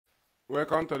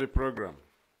Welcome to the program.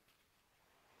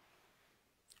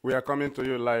 We are coming to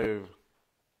you live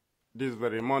this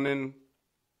very morning,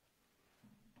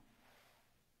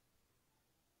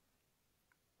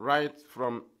 right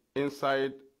from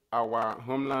inside our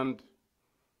homeland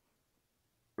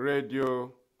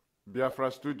radio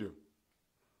Biafra studio.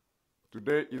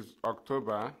 Today is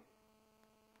October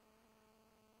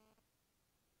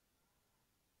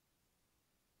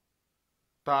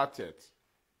 30th,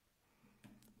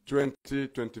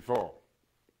 2024.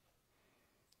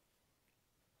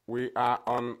 We are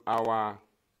on our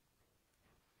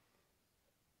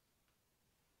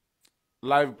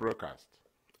live broadcast,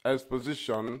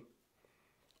 exposition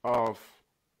of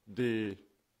the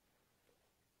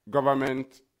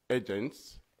government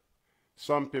agents,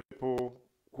 some people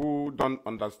who don't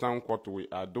understand what we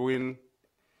are doing,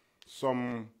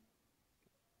 some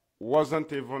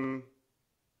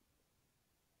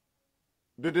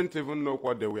didn't even know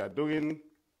what they were doing,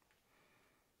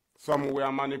 some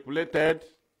were manipulated,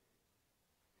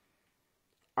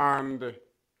 and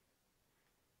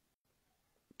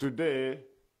today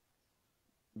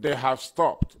they have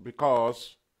stopped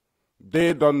because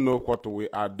they don't know what we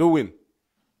are doing.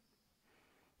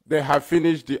 They have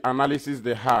finished the analysis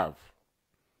they have.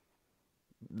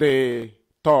 They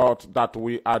thought that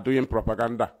we are doing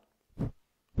propaganda.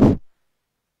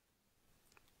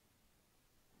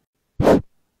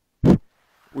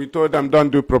 We told them, don't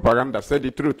do propaganda, say the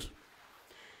truth.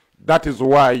 That is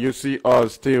why you see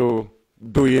us still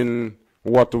doing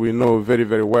what we know very,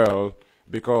 very well,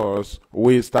 because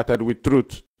we started with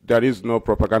truth. There is no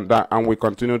propaganda, and we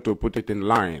continue to put it in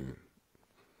line.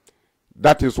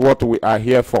 That is what we are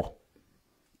here for.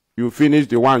 You finish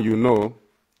the one you know.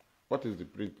 What is the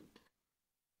print?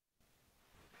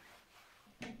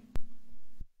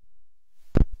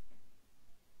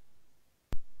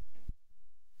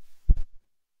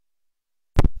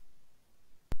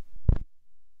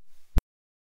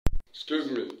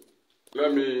 Excuse me.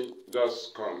 Let me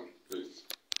just come, please.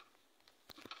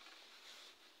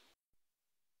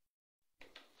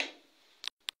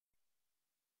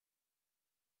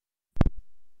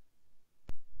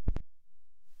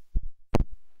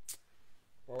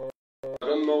 I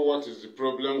don't know what is the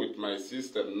problem with my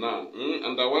system now,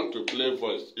 and I want to play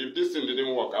voice. If this thing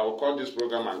didn't work, I will call this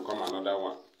program and come another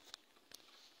one.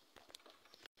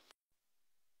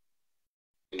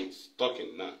 It's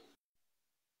talking now.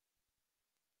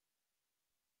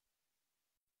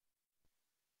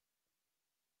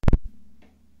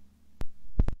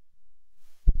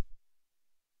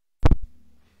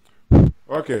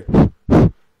 Okay,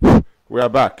 we are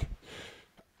back.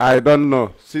 I don't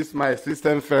know, since my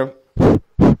system fell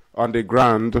on the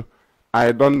ground,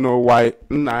 I don't know why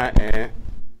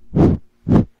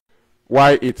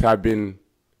it had been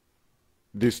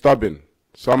disturbing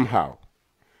somehow.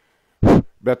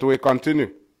 But we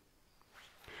continue.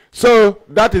 So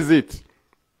that is it.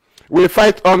 We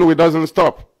fight on, we doesn't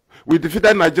stop. We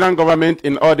defeated Nigerian government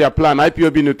in all their plan.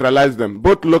 IPOB neutralized them,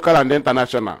 both local and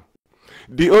international.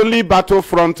 The only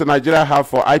battlefront Nigeria have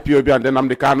for IPOB and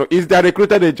Nnamdi Kanu is their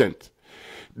recruited agent.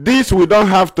 This we don't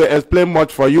have to explain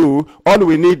much for you. All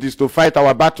we need is to fight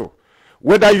our battle.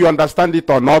 Whether you understand it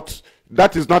or not,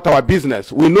 that is not our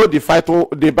business. We know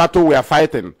the battle we are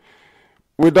fighting.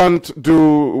 We don't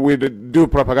do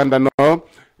propaganda, no.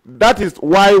 That is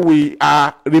why we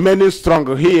are remaining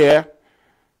strong here,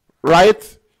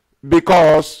 right?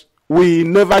 Because we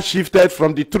never shifted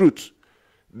from the truth.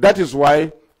 That is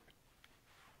why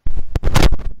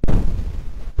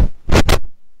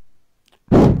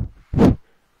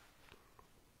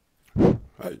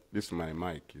my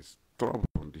mic is trouble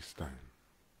this time.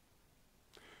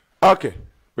 Okay,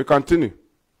 we continue.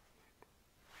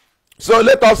 So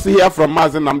let us hear from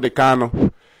Mazi Nnamdi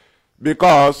Kanu,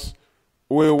 because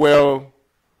we will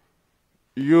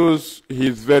use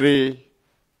his very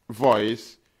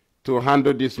voice to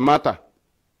handle this matter.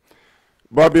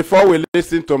 But before we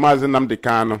listen to Mazi Nnamdi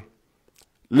Kanu,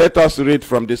 let us read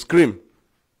from the screen.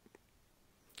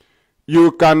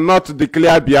 You cannot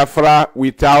declare Biafra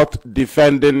without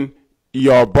defending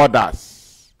your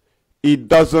borders. It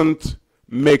doesn't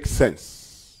make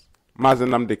sense. Mazi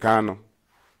Nnamdi Kanu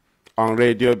on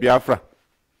Radio Biafra.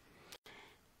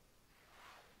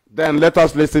 Then let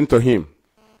us listen to him.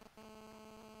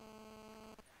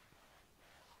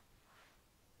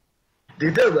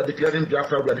 The day we are declaring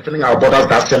Biafra, we are defending our borders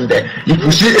that same day. If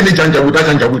you see any Janjaweed, that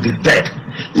Janjaweed is dead.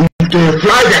 If they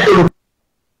fly the aeroplane.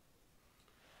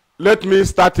 Let me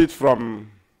start it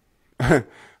from, I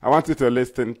want you to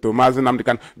listen to Mazi Nnamdi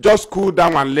Kanu. Just cool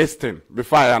down and listen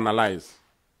before I analyze.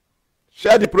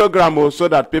 Share the program so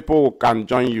that people can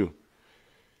join you.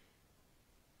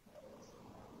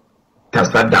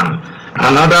 has sat down.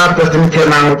 Another person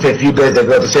came out a few days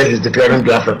ago to say he's declaring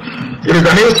Biafra. It is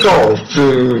an insult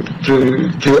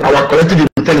to our collective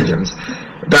intelligence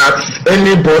that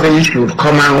anybody should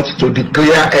come out to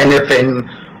declare anything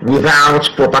without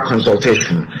proper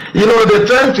consultation. You know, they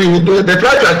try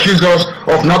to accuse us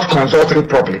of not consulting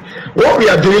properly. What we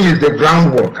are doing is the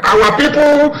groundwork. Our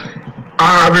people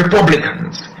are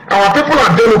Republicans. Our people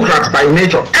are Democrats by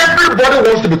nature. Everybody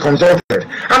wants to be consulted.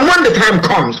 And when the time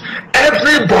comes,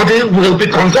 everybody will be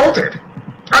consulted.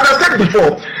 As I said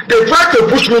before, they tried to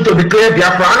push me to declare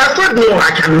Biafra, and I said, no,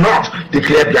 I cannot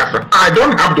declare Biafra. I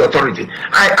don't have the authority.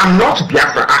 I am not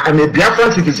Biafra. I am a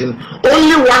Biafran citizen.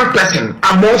 Only one person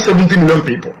among 70 million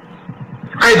people.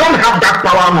 I don't have that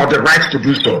power nor the right to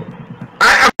do so.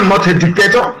 I am not a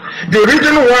dictator. The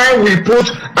reason why we put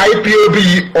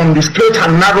IPOB on the straight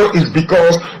and narrow is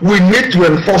because we need to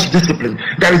enforce discipline.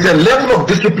 There is a level of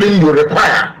discipline you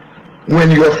require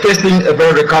when you are facing a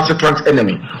very recalcitrant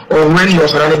enemy or when you are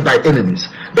surrounded by enemies.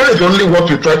 That is only what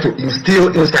we try to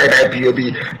instill inside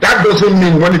IPOB. That doesn't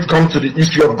mean when it comes to the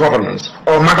issue of governance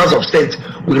or matters of state,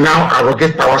 we now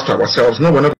arrogate powers to ourselves.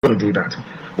 No, we're not going to do that.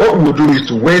 What we will do is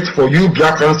to wait for you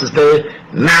Biafrans to say,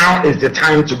 now is the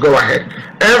time to go ahead.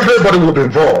 Everybody will be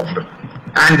involved.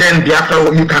 And then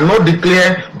Biafra, you cannot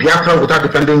declare Biafra without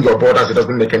defending your borders. It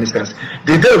doesn't make any sense.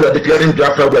 The day we are declaring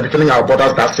Biafra, we are defending our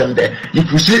borders that same day.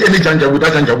 If you see any Janjaweed,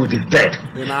 that Janjaweed is dead.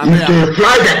 If they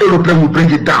fly the aeroplane, we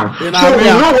bring it down. So we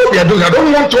know what we are doing. I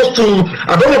don't want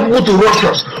people to rush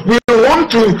us. We want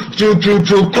to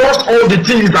cross all the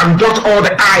T's and dot all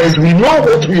the I's. We know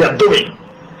what we are doing.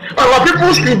 Our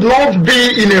people should not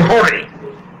be in a hurry.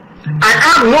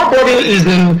 Nobody is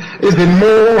in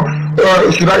more,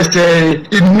 should I say,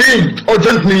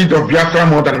 urgent need of Biafra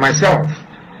more than myself,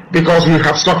 because we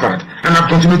have suffered and have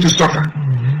continued to suffer.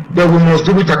 But we must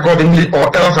do it accordingly,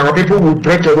 or else our people will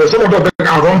break away. Some of them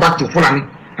can run back to Fulani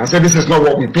and say this is not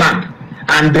what we planned,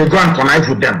 and they go and connive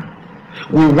with them.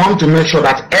 We want to make sure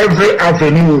that every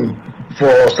avenue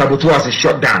for saboteurs is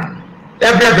shut down.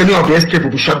 Every avenue of the escape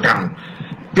will be shut down.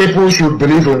 People should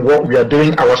believe in what we are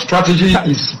doing. Our strategy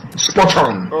is spot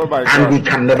on, and we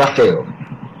can never fail.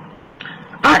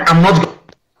 I am not.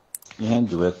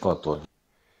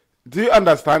 Do you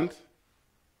understand?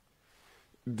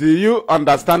 Do you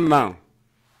understand now?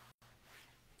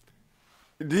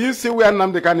 Do you see where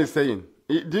Nnamdi is saying?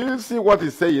 Do you see what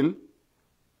he's saying?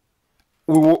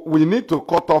 We need to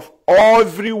cut off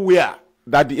everywhere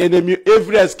that the enemy,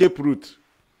 every escape route.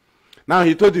 Now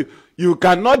he told you, you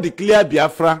cannot declare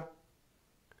Biafra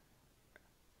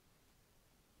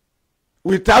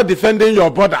without defending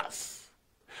your borders.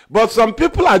 But some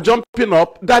people are jumping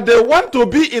up that they want to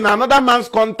be in another man's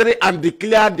country and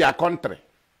declare their country.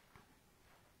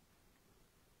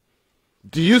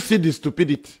 Do you see the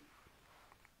stupidity?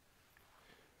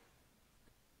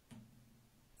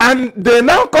 And they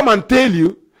now come and tell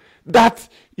you that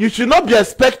you should not be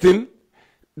expecting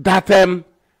that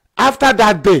after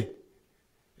that day,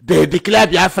 they declare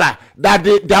Biafra, that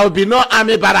there will be no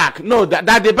army barrack. No,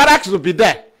 that the barracks will be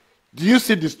there. Do you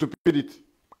see the stupidity?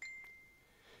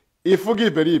 Ifugi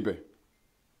beribe.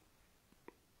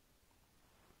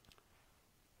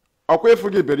 Okwe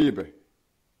ifugi beribe.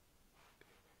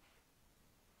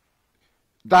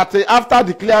 That after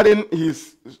declaring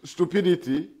his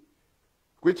stupidity,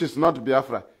 which is not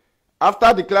Biafra,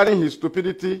 after declaring his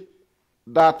stupidity,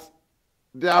 that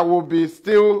there will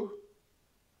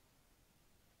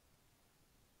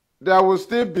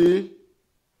still be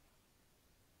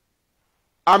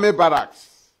army barracks.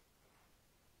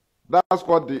 That's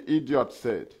what the idiot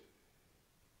said.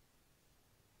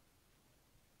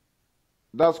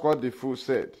 That's what the fool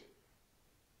said.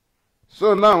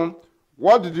 So now,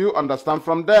 what did you understand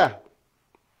from there?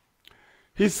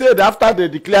 He said after they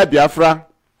declare Biafra,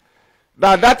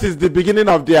 that is the beginning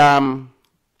of their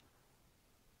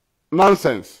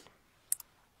nonsense.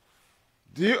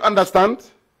 Do you understand?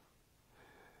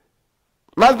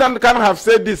 Mazi can have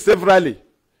said this severally.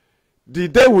 The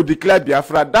day we declare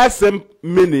Biafra, that same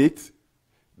minute,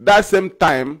 that same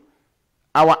time,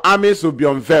 our armies will be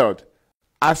unveiled.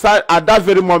 At that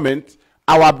very moment,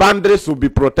 our boundaries will be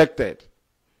protected.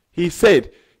 He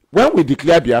said, when we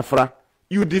declare Biafra,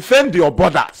 you defend your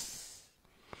borders.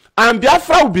 And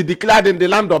Biafra will be declared in the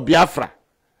land of Biafra.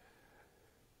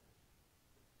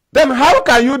 Then how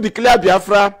can you declare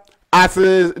Biafra, as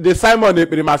the Simon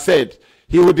Ebrima said,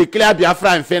 he will declare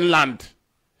Biafra in Finland?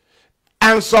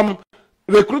 And some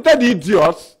recruited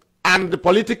idiots and the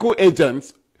political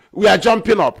agents, we are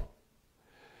jumping up.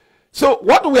 So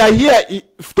what we are here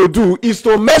to do is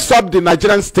to mess up the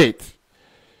Nigerian state.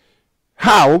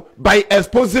 How? By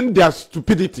exposing their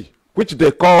stupidity, which which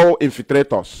they call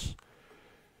infiltrators,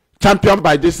 championed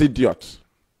by this idiot.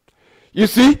 You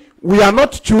see, we are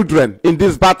not children in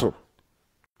this battle.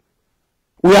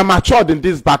 We are matured in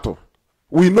this battle.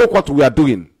 We know what we are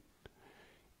doing.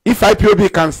 If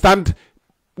IPOB can stand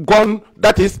gun,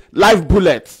 that is live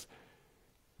bullets,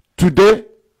 today,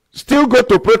 still go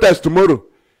to protest tomorrow,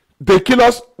 they kill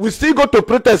us, we still go to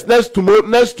protest next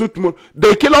tomorrow,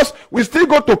 they kill us, we still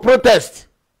go to protest.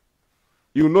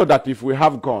 You know that if we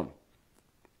have gun,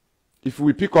 if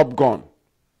we pick up gun,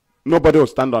 nobody will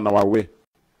stand on our way.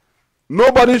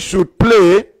 Nobody should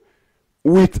play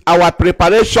with our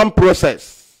preparation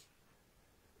process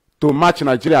to march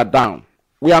Nigeria down.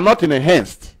 We are not in a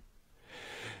haste.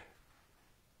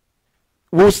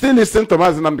 We'll still listen to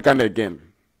Mazi Nnamdi again.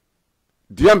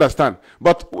 Do you understand?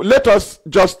 But let us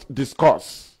just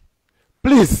discuss.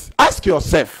 Please ask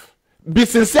yourself, be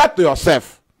sincere to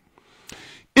yourself.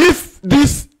 If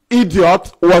this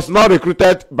idiot was not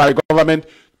recruited by government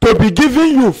to be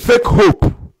giving you fake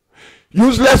hope,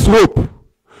 useless hope,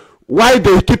 why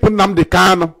they keep Nnamdi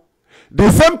Kanu?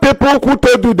 The same people who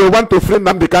told you they want to free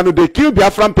Nnamdi Kanu, they kill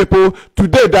Biafran people.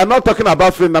 Today they are not talking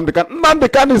about freeing Nnamdi Kanu. Nnamdi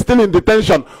Kanu is still in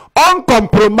detention,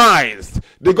 uncompromised.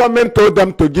 The government told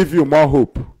them to give you more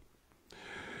hope,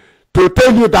 to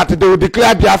tell you that they will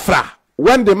declare Biafra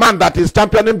when the man that is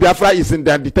championing Biafra is in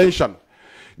their detention.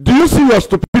 Do you see your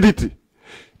stupidity?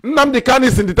 Nnamdi Kanu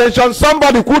is in detention.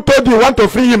 Somebody who told you want to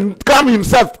free him, claim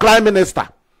himself prime minister.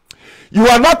 You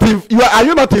are not. Are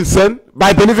you not insane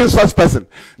by believing such person?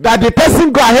 That the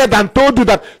person go ahead and told you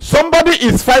that somebody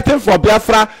is fighting for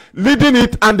Biafra, leading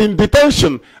it, and in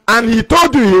detention, and he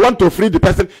told you he want to free the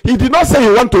person. He did not say he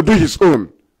want to do his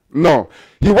own. No,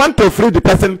 he want to free the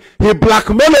person. He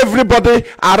blackmail everybody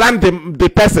around the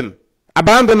person,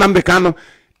 abandon Nnamdi Kanu.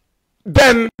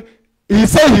 Then he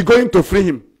said he going to free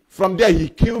him. From there he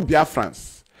killed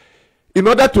Biafrans in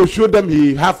order to show them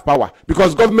he have power,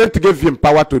 because government gave him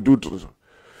power to do so.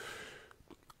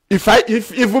 If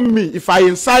I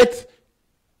incite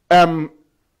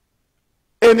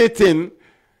anything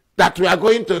that we are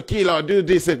going to kill or do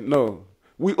this, no,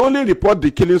 we only report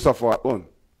the killings of our own.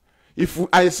 If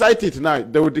I incite it now,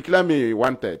 they will declare me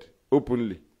wanted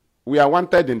openly. We are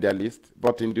wanted in their list,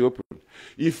 but in the open.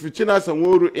 If China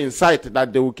Sanworu incite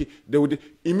that they will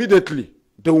immediately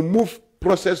they will move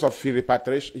process of his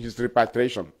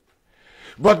repatriation.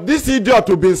 But this idiot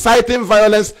will be inciting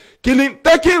violence, killing,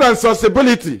 taking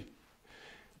responsibility.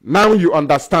 Now you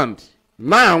understand.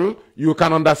 Now you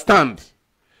can understand.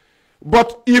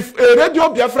 But if a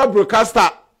Radio Biafra broadcaster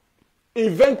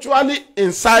eventually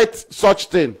incites such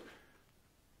thing,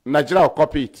 Nigeria will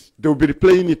copy it. They will be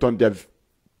replaying it on their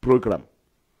program.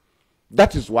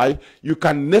 That is why you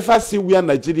can never see where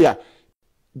Nigeria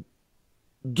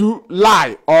do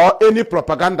lie or any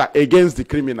propaganda against the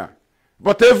criminal,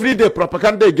 but every day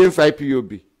propaganda against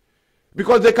IPOB,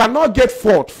 because they cannot get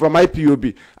fault from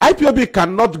IPOB. IPOB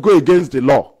cannot go against the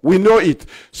law. We know it.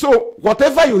 So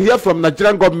whatever you hear from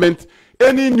Nigerian government,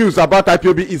 any news about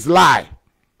IPOB is lie.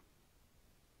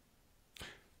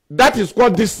 That is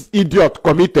what this idiot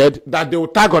committed, that they will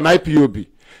tag on IPOB.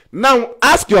 Now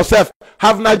ask yourself,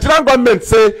 have Nigerian government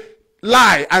say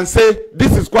lie and say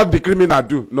this is what the criminal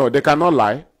do? No, they cannot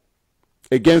lie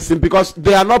against him, because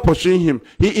they are not pursuing him.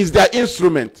 He is their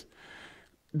instrument.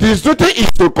 The duty is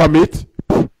to commit.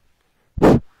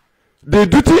 The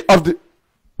duty of the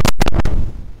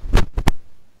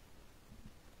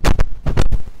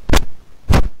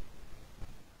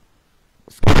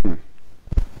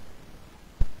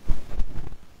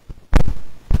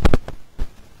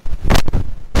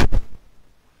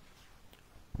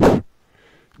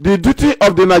The duty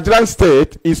of the Nigerian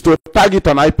state is to target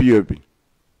on IPOB.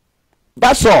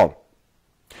 That's all.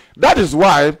 That is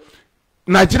why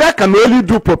Nigeria can only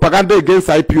do propaganda against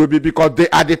IPOB, because they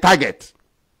are the target.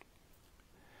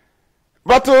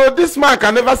 But this man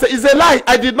can never say, it's a lie,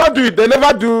 I did not do it. They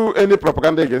never do any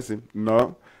propaganda against him.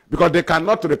 No, because they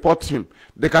cannot report him.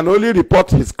 They can only report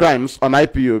his crimes on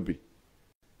IPOB.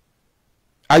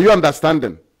 Are you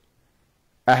understanding?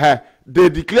 They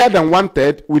declare them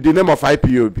wanted with the name of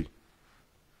IPOB.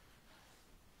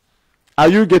 Are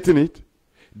you getting it?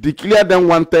 Declare them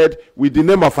wanted with the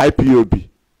name of IPOB.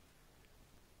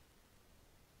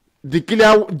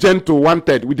 Declare Gentle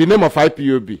wanted with the name of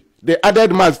IPOB. They added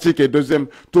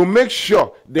Mazi to make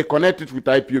sure they connect it with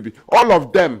IPOB. All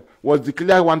of them was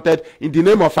declared wanted in the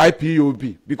name of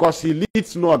IPOB, because he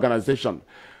leads no organization.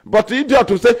 But the idiot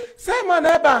to say, Simon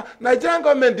Eba, Nigerian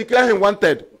government declare him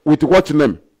wanted. With what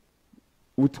name?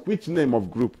 With which name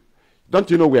of group? Don't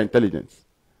you know we are intelligent?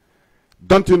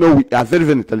 Don't you know we are very,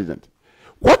 very intelligent?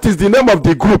 What is the name of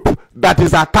the group that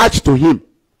is attached to him?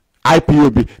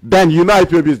 IPOB, then you know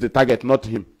IPOB is the target, not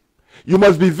him. You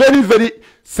must be very, very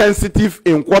sensitive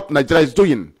in what Nigeria is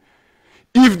doing.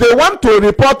 If they want to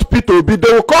report P2B,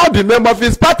 they will call the name of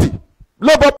his party,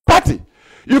 Labour Party.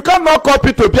 You cannot call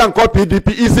P2B and call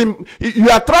PDP.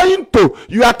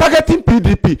 You are targeting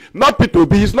PDP, not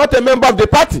P2B. He's not a member of the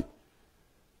party.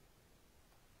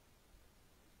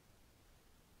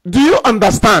 Do you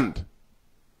understand?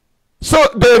 So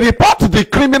they report the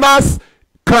criminal's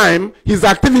crime, his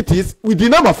activities, with the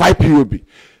name of IPOB,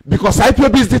 because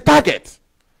IPOB is the target.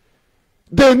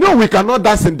 They knew we cannot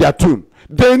dance in their tune.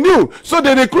 They knew. So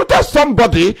they recruited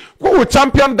somebody who will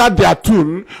champion their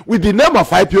tune with the name of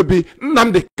IPOB,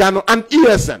 Nnamdi, Kanu, and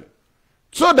ESN.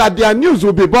 So that their news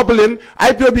will be bubbling,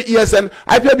 IPOB,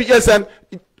 ESN,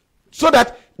 so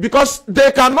that, because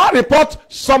they cannot report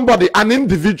somebody, an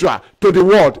individual, to the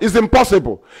world. It's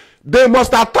impossible. They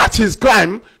must attach his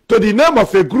crime to the name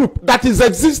of a group that is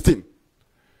existing.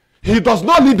 He does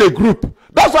not lead a group.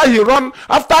 That's why he ran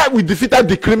after we defeated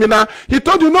the criminal. He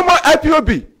told you no more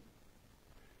IPOB.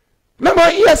 No more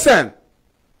ESN.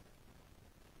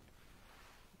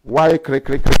 Why click?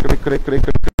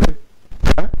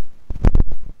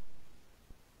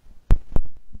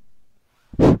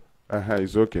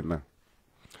 It's okay now.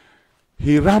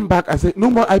 He ran back and said,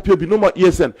 no more IPOB, no more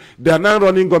ESN. They are now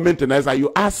running government in exile.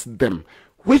 You ask them,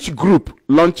 which group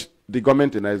launched the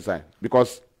government in exile?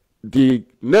 Because the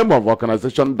name of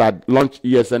organization that launched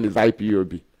ESN is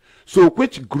IPOB. So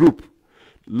which group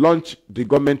launched the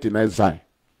government in exile?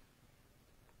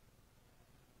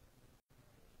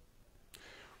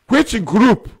 Which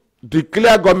group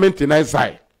declare government in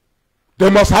exile? They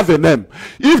must have a name.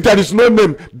 If there is no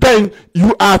name, then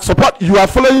you are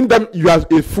following them, you are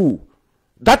a fool.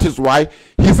 That is why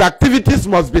his activities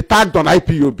must be tagged on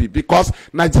IPOB, because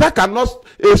Nigeria cannot,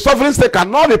 a sovereign state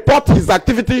cannot report his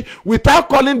activity without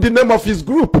calling the name of his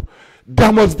group.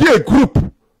 There must be a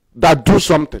group that do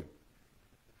something.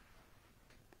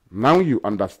 Now you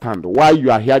understand why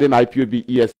you are hearing IPOB,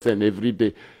 ESN every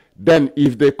day. Then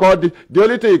if they call the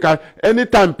only thing you can,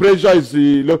 anytime pressure is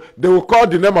low, they will call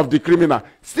the name of the criminal,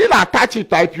 still attach it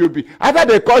to IPOB. Either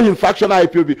they call him factional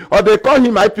IPOB, or they call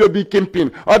him IPOB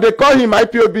kingpin, or they call him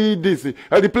IPOB this,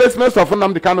 or the placements of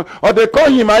Nnamdi Kanu, or they call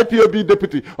him IPOB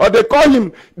deputy, or they call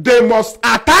him, they must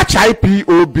attach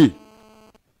IPOB.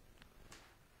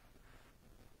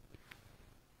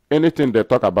 Anything they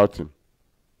talk about him.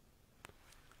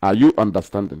 Are you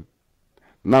understanding?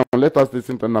 Now let us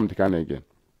listen to Nnamdi Kanu again.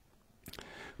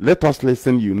 Let us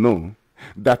listen, you know,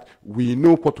 that we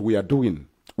know what we are doing.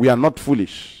 We are not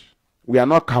foolish. We are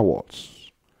not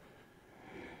cowards.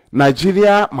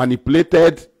 Nigeria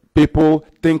manipulated people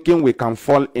thinking we can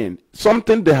fall in.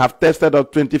 Something they have tested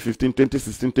out 2015,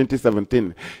 2016,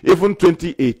 2017, even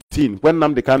 2018, when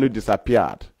Nnamdi Kanu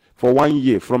disappeared for 1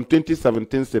 year, from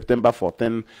 2017, September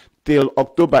 14, till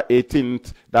October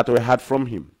 18th, that we heard from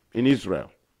him in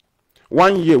Israel.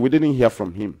 1 year, we didn't hear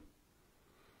from him.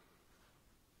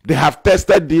 They have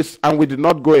tested this and we did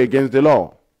not go against the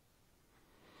law.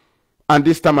 And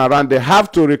this time around, they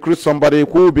have to recruit somebody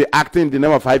who will be acting in the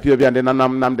name of IPOB and the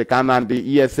Nnamdi Kanu and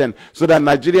the ESN, so that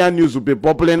Nigerian news will be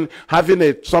bubbling,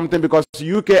 having something, because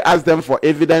UK asked them for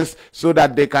evidence so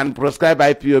that they can prescribe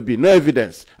IPOB. No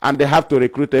evidence. And they have to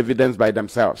recruit evidence by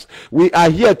themselves. We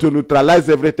are here to neutralize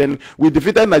everything. We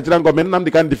defeated Nigerian government.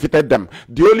 Nnamdi Kanu defeated them.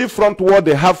 The only front war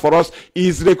they have for us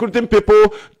is recruiting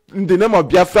people in the name of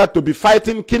Biafra to be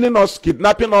fighting, killing us,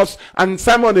 kidnapping us, and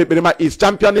Simon Eberima is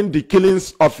championing the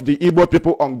killings of the Igbo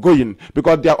people ongoing,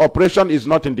 because their operation is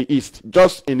not in the east,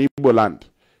 just in Igbo land,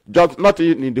 just not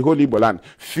in the whole Igbo land,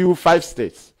 5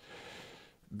 states.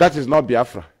 That is not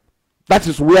Biafra. That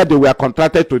is where they were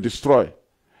contracted to destroy.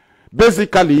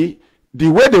 Basically, the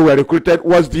way they were recruited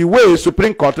was the way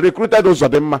Supreme Court recruited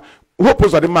Uzodimma. Hope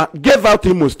Uzodimma gave out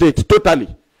Imo State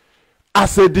totally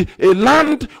as a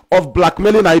land of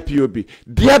blackmailing IPOB,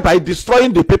 thereby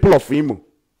destroying the people of Imo.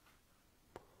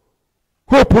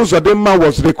 Hope Uzodimma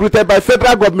was recruited by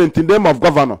federal government in the name of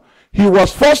governor. He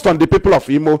was forced on the people of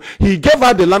Imo. He gave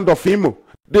out the land of Imo,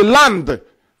 the land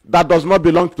that does not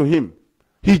belong to him.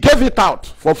 He gave it out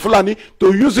for Fulani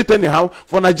to use it anyhow,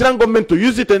 for Nigerian government to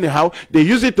use it anyhow. They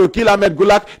use it to kill Ahmed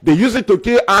Gulak. They use it to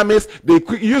kill armies. They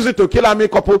use it to kill army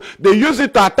couple. They use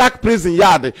it to attack prison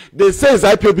yard. They say it's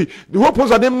IPOB. The whole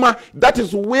Uzodimma, that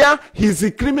is where he's a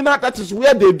criminal. That is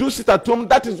where they do sit at home.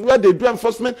 That is where they do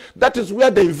enforcement. That is where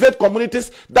they invade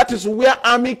communities. That is where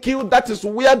army kill. That is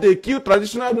where they kill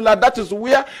traditional ruler. That is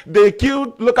where they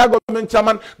kill local government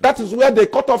chairman. That is where they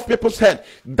cut off people's head.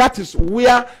 That is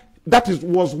where...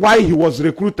 was why he was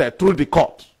recruited through the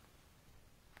court,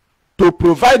 to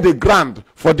provide the ground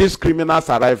for this criminal's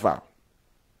arrival.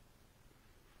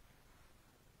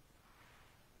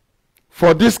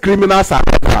 for these criminals are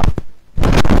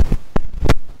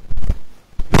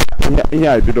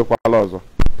here I do also.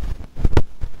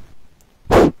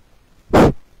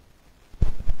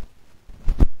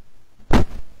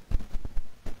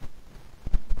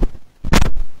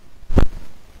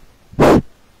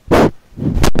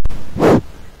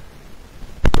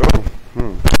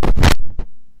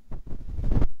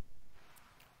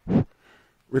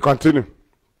 We continue.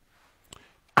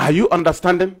 Are you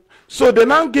understanding? So they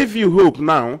now give you hope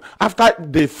now after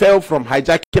they fell from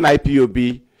hijacking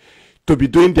IPOB to be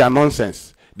doing their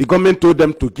nonsense. The government told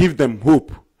them to give them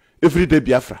hope. Everyday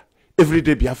Biafra,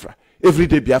 everyday Biafra,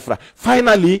 everyday Biafra.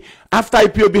 Finally, after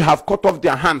IPOB have cut off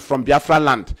their hands from Biafra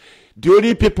land, the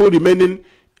only people remaining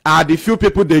are the few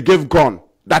people they gave gun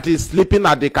that is sleeping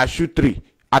at the cashew tree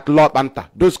at Lord Banta,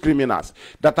 those criminals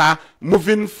that are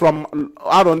moving from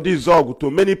around this Zog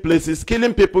to many places,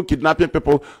 killing people, kidnapping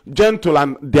people, gentle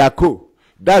and their co.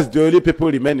 That's the only people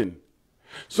remaining.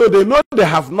 So they know they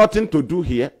have nothing to do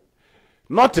here.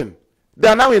 Nothing. They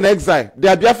are now in exile.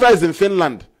 Their Biafra is in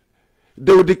Finland.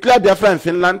 They will declare Biafra in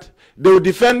Finland. They will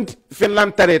defend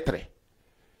Finland territory.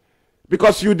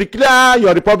 Because you declare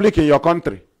your republic in your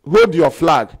country, hold your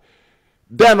flag,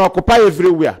 then occupy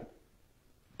everywhere.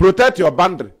 Protect your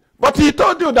boundary. But he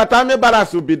told you that army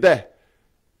barracks will be there.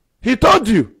 He told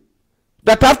you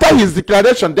that after his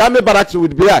declaration, the army barracks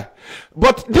would be there.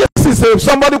 But this is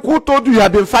somebody who told you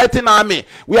have been fighting army.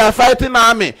 We are fighting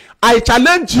army. I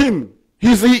challenge him.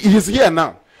 He's here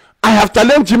now. I have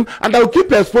challenged him and I will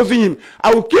keep exposing him.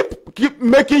 I will keep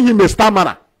making him a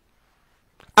stammerer.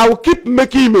 I will keep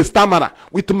making him a stammerer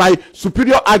with my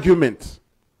superior arguments.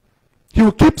 He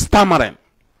will keep stammering.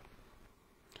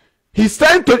 He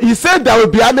said there will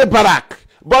be army barrack,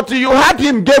 but you had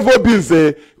him give Obin's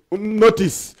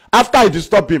notice after I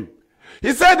disturbed him.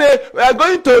 He said we are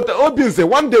going to Obin's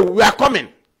one day we are coming.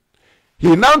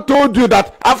 He now told you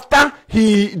that after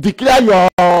he declared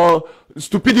your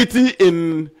stupidity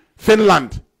in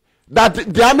Finland, that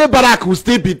the army barrack will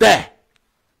still be there.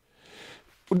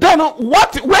 Then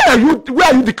what? Where are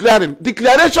you declaring?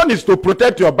 Declaration is to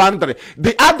protect your boundary.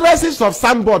 The addresses of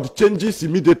signboard changes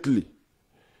immediately.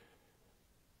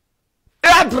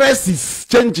 Addresses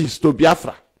changes to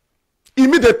Biafra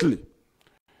immediately.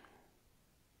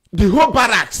 The whole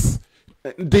barracks,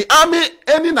 the army,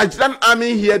 any Nigerian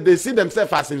army here, they see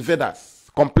themselves as invaders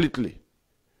completely.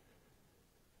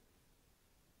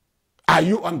 Are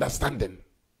you understanding?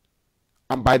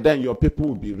 And by then your people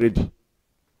will be ready.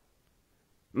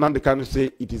 Now they can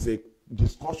say it is a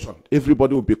discussion.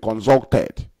 Everybody will be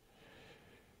consulted.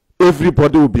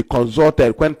 Everybody will be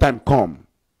consulted when time comes.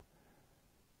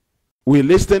 We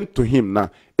listen to him now.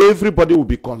 Everybody will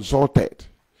be consulted.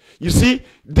 You see,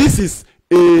 this is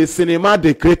a cinema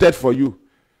they created for you.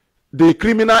 The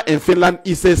criminal in Finland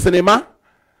is a cinema.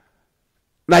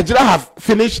 Nigeria have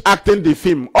finished acting the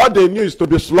film. All they knew is to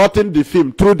be slaughtering the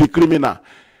film through the criminal.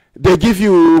 They give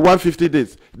you 150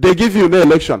 days. They give you no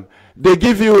election. They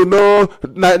give you no,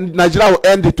 Nigeria will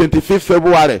end the 25th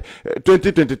February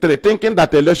 2023, thinking that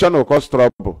the election will cause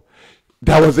trouble.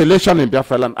 There was election in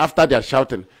Biafra land after they are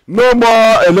shouting. No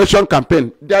more election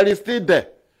campaign. There is still there.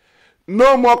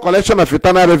 No more collection of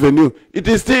internal revenue. It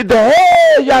is still there.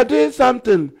 Hey, you are doing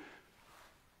something.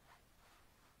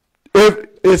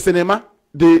 A cinema,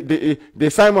 the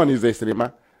Simon is a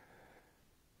cinema.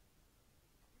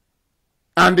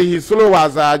 And his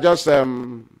followers are just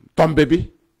Tom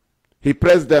Baby. He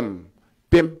pressed them.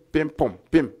 Pim, pim, pum,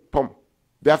 pim, pum.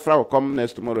 Biafra will come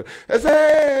next tomorrow. They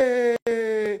say,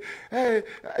 hey,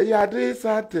 you are doing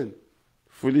something.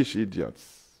 Foolish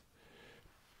idiots.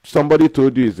 Somebody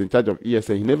told you he's in charge of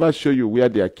ESN. He never show you where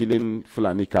they are killing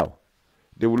Fulani cow.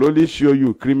 They will only show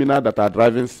you criminals that are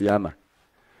driving Sienna,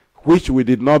 which we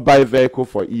did not buy vehicle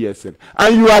for ESN.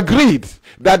 And you agreed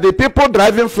that the people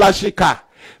driving flashy car,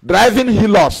 driving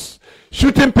healers,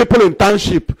 shooting people in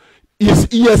township is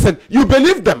ESN. You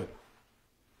believe them.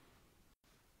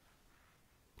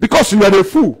 Because you are a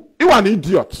fool. You are an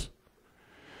idiot.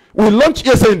 We launched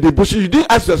ESN in the bush. You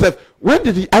didn't ask yourself, when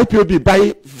did the IPOB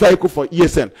buy vehicle for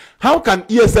ESN? How can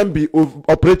ESN be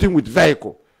operating with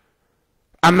vehicle?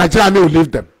 And Nigeria will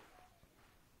leave them.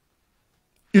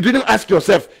 You didn't ask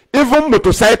yourself, even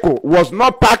motorcycle was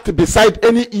not parked beside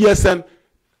any ESN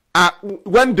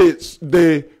when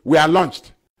they were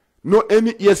launched. No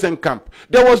any ESN camp.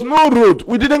 There was no road.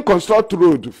 We didn't construct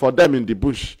road for them in the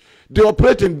bush. They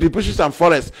operate in the bushes and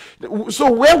forests.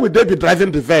 So where would they be driving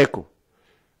the vehicle?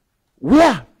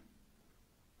 Where?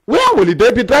 Where will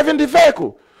they be driving the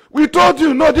vehicle? We told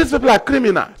you, no, these people are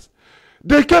criminals.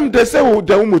 They came, they say, oh,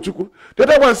 they're Umuchuku. The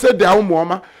other one said they are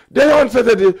Umuoma. The other one said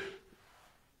that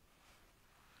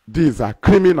These are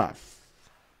criminals.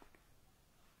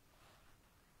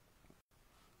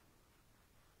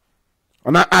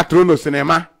 On a atrono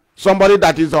cinema, somebody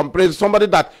that is on praise, somebody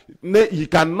that he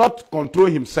cannot control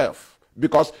himself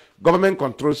because government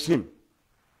controls him.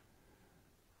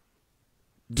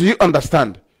 Do you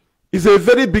understand? It's a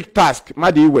very big task,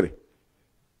 Madi.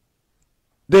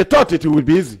 They thought it would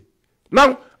be easy.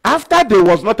 Now, after they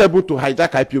was not able to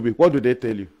hijack IPOB, what do they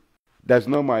tell you? There's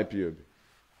no more IPOB.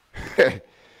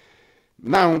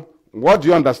 Now, what do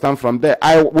you understand from there?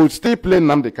 I will still play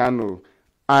Nnamdi Kanu.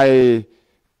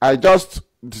 I just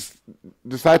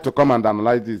decided to come and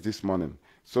analyze this morning.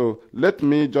 So let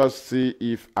me just see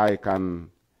if I can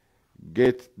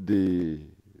get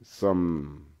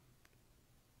some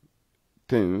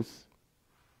things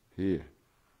here.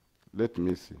 Let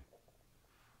me see.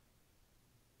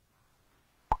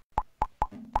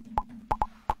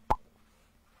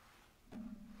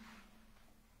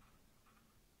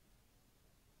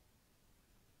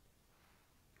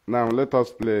 Now let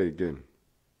us play again.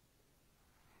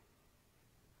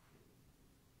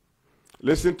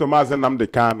 Listen to Mazi Nnamdi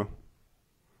Kanu.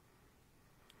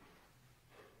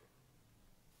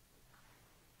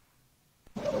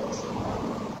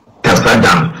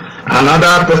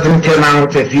 Another person came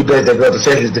out a few days ago to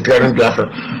say he's declaring Biafra.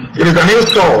 It is an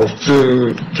insult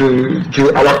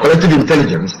to our collective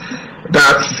intelligence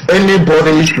that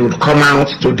anybody should come out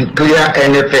to declare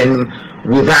anything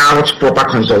without proper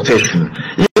consultation.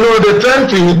 You know, they try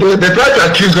to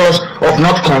accuse us of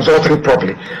not consulting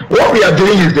properly. What we are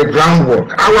doing is the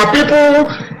groundwork. Our people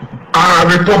are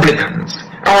Republicans.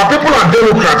 Our people are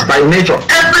Democrats by nature.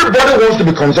 Everybody wants to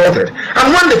be consulted. And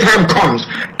when the time comes,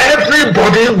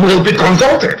 everybody will be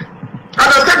consulted. As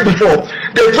I said before,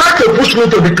 they tried to push me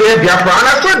to declare Biafra, and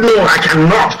I said, no, I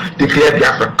cannot declare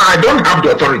Biafra. I don't have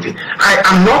the authority. I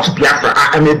am not Biafra.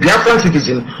 I am a Biafran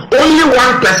citizen. Only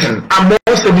one person among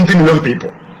 70 million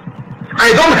people.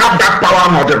 I don't have that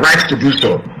power nor the right to do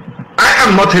so. I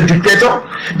am not a dictator.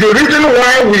 The reason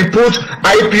why we put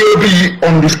IPOB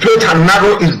on the straight and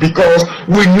narrow is because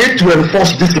we need to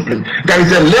enforce discipline. There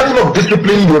is a level of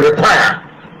discipline you require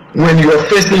when you are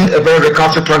facing a very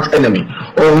recalcitrant enemy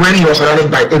or when you are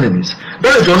surrounded by enemies.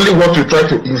 That is only what we try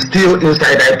to instill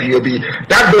inside IPOB.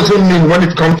 That doesn't mean when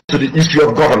it comes to the issue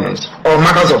of governance or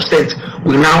matters of state,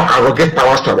 we now arrogate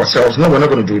powers to ourselves. No, we're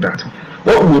not going to do that.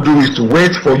 What we will do is to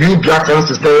wait for you Biafrans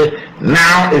to say,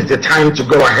 now is the time to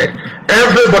go ahead.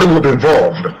 Everybody will be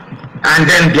involved. And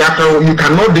then Biafra, you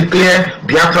cannot declare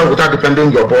Biafra without defending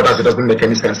your borders. It doesn't make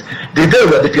any sense. The day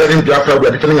we are declaring Biafra,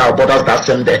 we are defending our borders that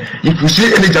same day. If you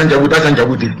see any Janjaweed, that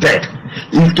Janjaweed is dead.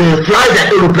 If they fly their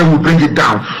aeroplane, we bring it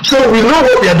down. So we know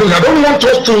what we are doing. I don't want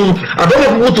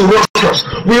people to rush us.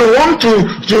 We want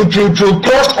to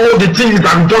cross all the T's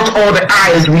and dot all the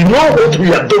I's. We know what we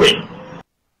are doing.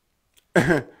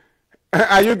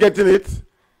 Are you getting it?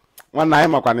 One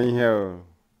time I'm here.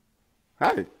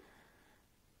 Hi.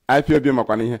 IPOB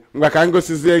makwani here. Ngakango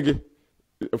sizegi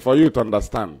for you to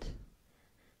understand.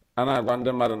 Ana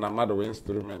gwande madu na madu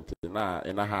instrument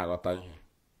ina ha agota ihe.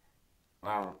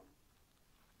 Now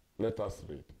let us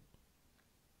read.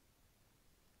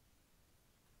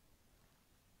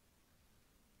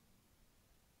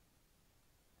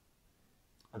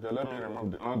 Okay, let me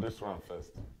remove not this one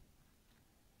first.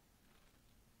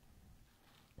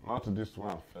 Not this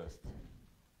one first.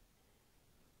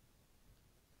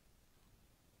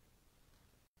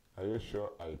 Are you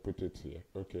sure I put it here?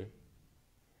 Okay.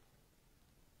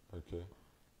 Okay.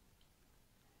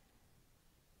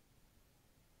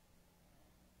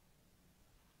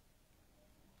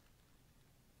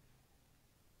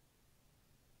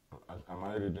 Am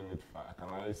I reading it far? Can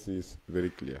I see it very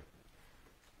clear?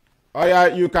 Oh yeah,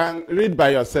 you can read by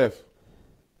yourself.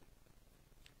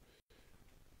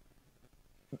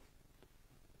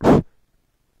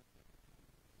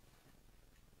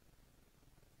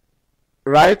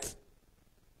 Right?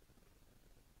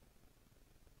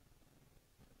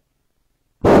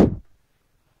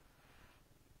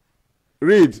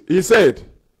 Read. He said,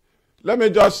 let me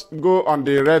just go on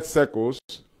the red circles.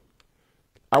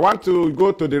 I want to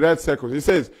go to the red circles. He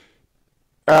says,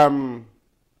 okay,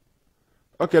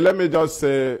 let me just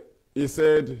say, he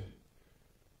said,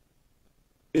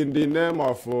 in the name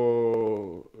of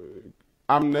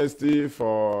amnesty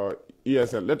for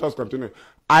ESL. Let us continue.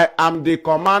 I am the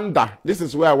commander. This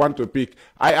is where I want to pick.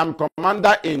 I am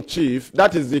commander-in-chief,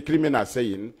 that is the criminal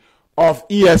saying, of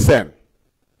ESN.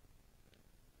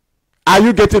 Are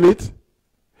you getting it?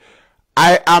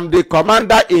 I am the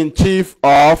commander-in-chief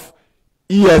of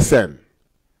ESN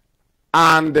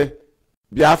and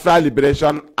Biafra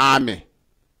Liberation Army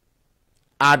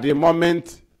at the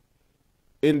moment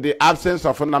in the absence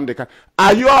of Nnamdi Kanu.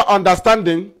 Are you all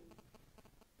understanding?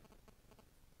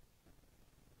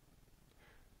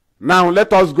 Now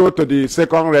let us go to the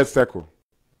second red circle.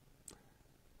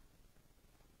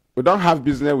 We don't have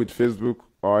business with Facebook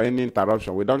or any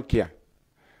interruption. We don't care.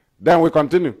 Then we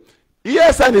continue.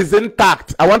 ESN is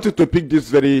intact. I want you to pick this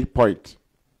very point.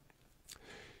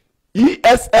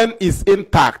 ESN is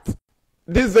intact.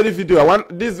 This very video,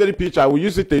 this very picture, I will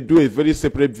use it to do a very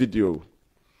separate video.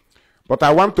 But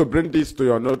I want to bring this to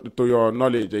your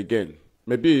knowledge again.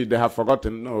 Maybe they have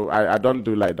forgotten. No, I don't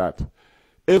do like that.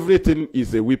 Everything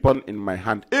is a weapon in my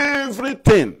hand.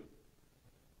 Everything.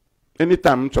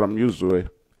 Anytime I'm using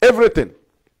everything.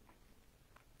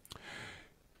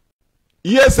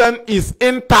 ESN is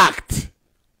intact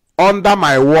under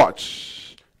my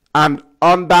watch and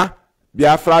under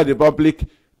Biafra Republic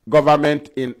government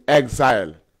in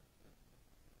exile.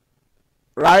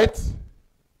 Right?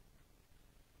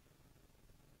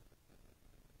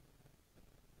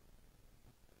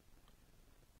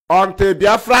 Until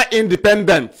Biafra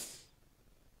independence.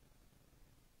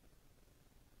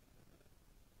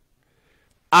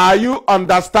 Are you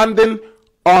understanding?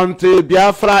 Until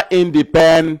Biafra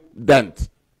independent.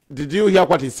 Did you hear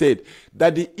what he said?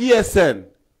 That the ESN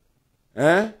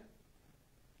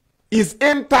is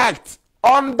intact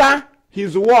under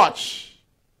his watch.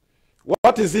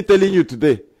 What is he telling you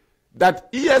today?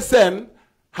 That ESN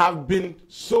have been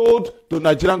sold to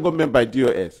Nigerian government by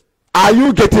DOS. Are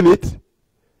you getting it?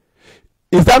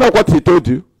 Is that not what he told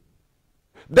you?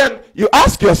 Then you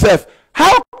ask yourself,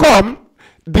 how come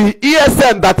the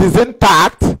ESN that is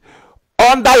intact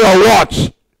under your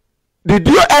watch, the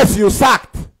DOS you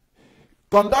sacked,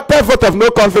 conducted vote of no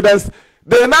confidence,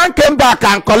 they now came back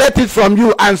and collected it from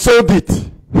you and sold it.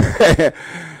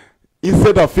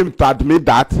 Instead of him to admit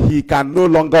that he can no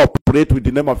longer operate with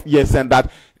the name of ESN, that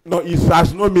no, it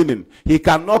has no meaning. He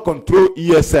cannot control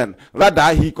ESN.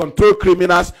 Rather, he controls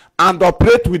criminals and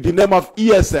operate with the name of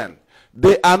ESN.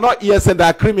 They are not ESN, they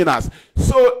are criminals.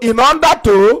 So in order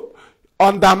to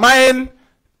undermine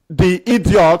the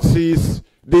idiots,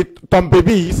 the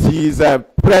tombabies he is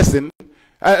pressing,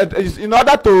 in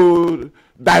order to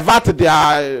divert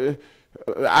their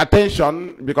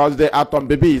attention, because they are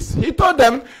tombabies, he told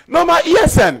them, no more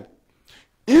ESN.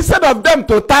 Instead of them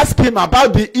to task him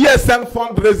about the ESN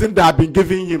fundraising they have been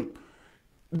giving him,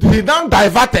 he then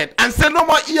diverted and said, no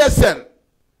more ESN.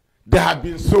 They have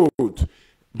been sold.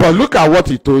 But look at what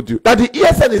he told you, that the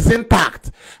ESN is intact.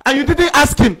 And you didn't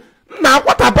ask him, now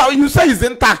what about, you say it's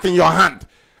intact in your hand.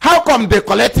 How come they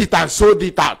collect it and sold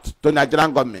it out to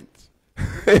Nigerian government?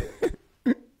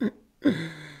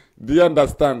 Do you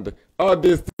understand? All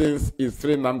these things is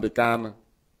free Nnamdi Kanu.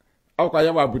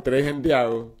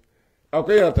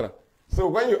 Okay, so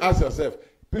when you ask yourself,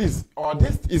 please,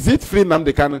 is it free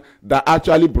Nnamdi Kanu that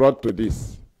actually brought to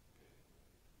this?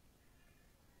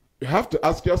 You have to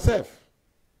ask yourself.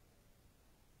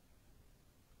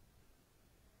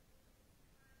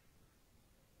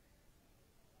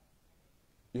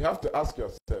 You have to ask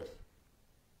yourself.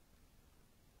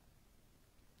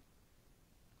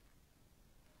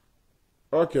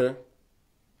 Okay,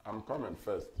 I'm coming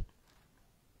first.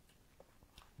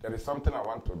 There is something I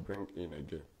want to bring in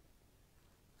again.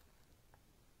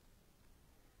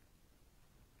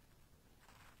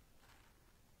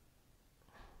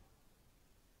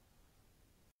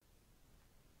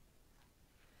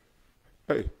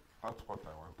 Hey, that's what I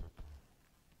wanted.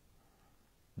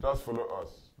 Just follow us.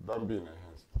 Don't be in a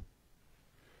haste.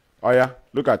 Oh yeah,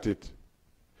 look at it.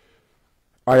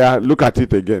 Oh yeah, look at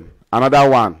it again. Another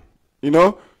one. You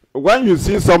know, when you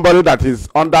see somebody that is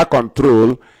under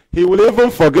control, he will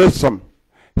even forget some.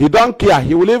 He don't care.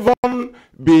 He will even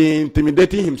be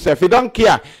intimidating himself. He don't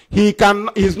care.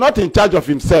 He's not in charge of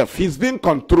himself. He's being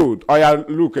controlled. Oh yeah,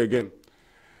 look again.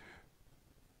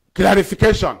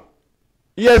 Clarification.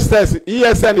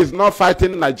 ESN is not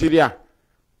fighting Nigeria.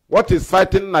 What is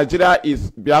fighting Nigeria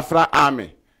is Biafra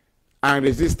army and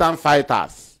resistance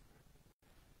fighters.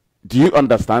 Do you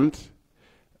understand?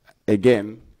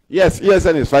 Again, yes,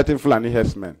 ESN is fighting Fulani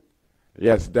herdsmen.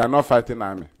 Yes, they are not fighting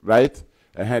army, right?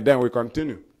 Then we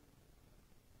continue.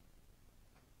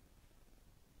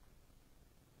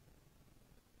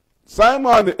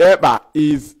 Simon Eba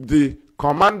is the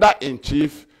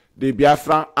commander-in-chief, the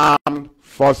Biafran armed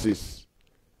forces.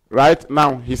 Right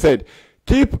now, he said,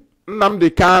 keep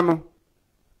Nnamdi Kanu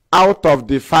out of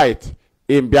the fight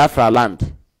in Biafra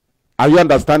land. Are you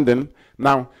understanding?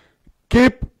 Now,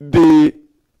 keep the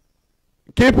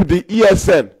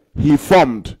ESN he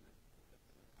formed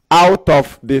out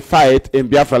of the fight in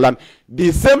Biafra land.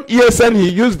 The same ESN he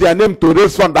used their name to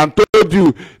raise fund and told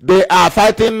you they are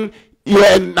fighting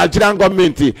Nigerian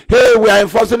government, hey, we are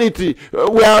enforcing it,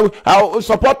 we are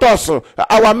support us,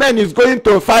 our men is going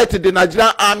to fight the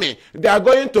Nigerian army, they are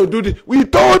going to do this. We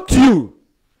told you.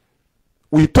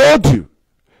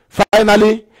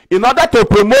 Finally, in order to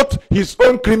promote his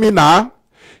own criminal,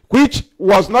 which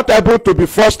was not able to be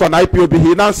forced on IPOB,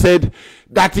 he now said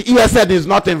that the ESN is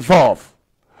not involved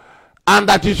and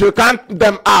that you should count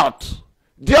them out.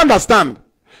 Do you understand?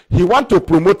 He wants to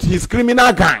promote his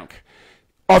criminal gang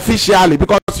officially,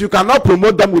 because you cannot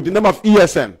promote them with the name of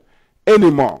ESN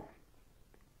anymore.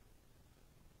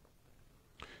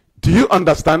 Do you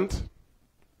understand?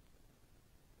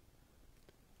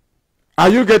 Are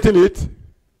you getting it?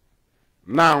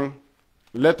 Now,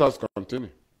 let us continue.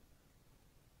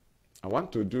 I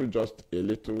want to do just a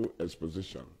little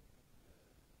exposition.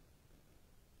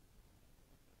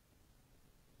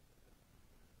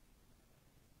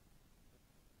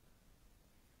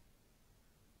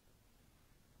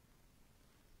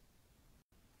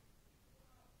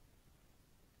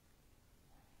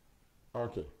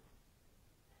 Okay.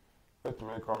 Let me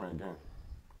come again.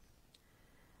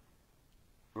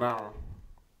 Now,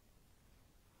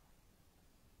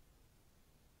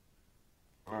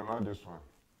 no, not this one.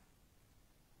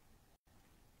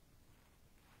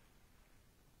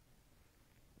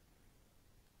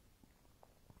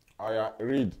 Oh yeah,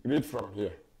 read from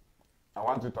here. I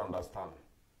want you to understand.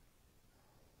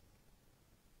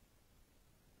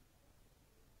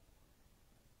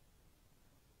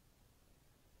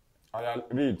 Oh yeah,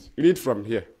 read from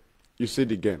here. You see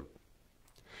the game.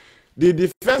 The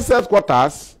defense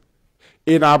headquarters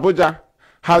in Abuja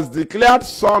has declared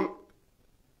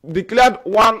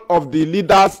one of the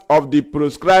leaders of the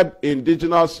proscribed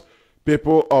indigenous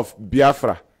people of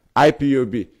Biafra,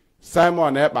 IPOB,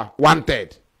 Simon Ekpa,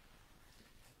 wanted.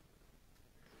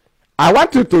 I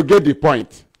want you to get the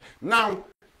point. Now,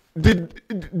 did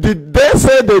they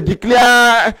say they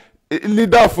declare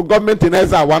leader of government in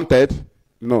Ezra wanted?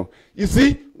 No. You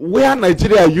see, where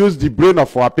Nigeria used the brain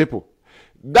of our people,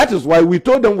 that is why we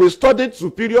told them we studied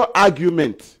superior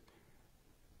argument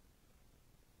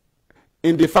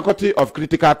in the faculty of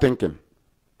critical thinking.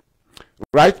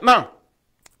 Right now,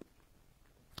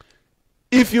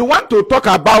 if you want to talk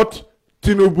about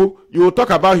Tinubu, you will talk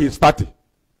about his party,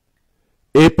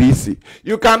 APC.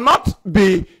 You cannot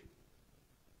be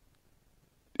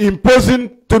imposing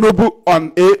Tinubu on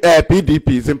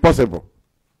PDP. It's impossible.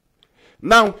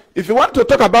 Now, if you want to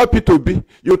talk about P2B,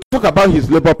 you talk about his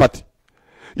Labour Party.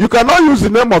 You cannot use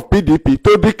the name of PDP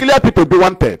to declare P2B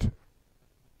wanted.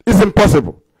 It's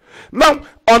impossible. Now,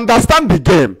 understand the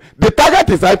game. The target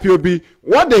is IPOB.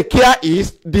 What they care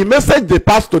is the message they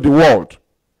pass to the world.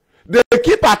 They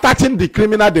keep attaching the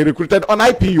criminal they recruited on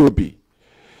IPOB.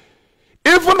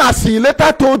 Even as he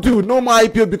later told you, no more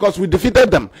IPO because we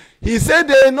defeated them. He said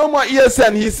no more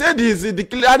ESN. He said he's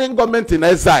declaring government in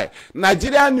exile.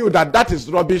 Nigeria knew that that is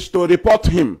rubbish to report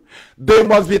him. They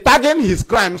must be tagging his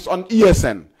crimes on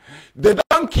ESN. They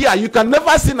don't care. You can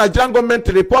never see Nigerian government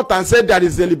report and say there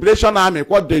is a liberation army.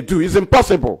 What they do is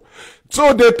impossible.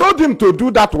 So they told him to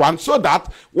do that one so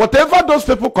that whatever those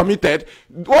people committed,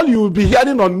 all you will be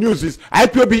hearing on news is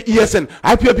IPOB ESN,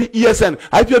 IPOB ESN,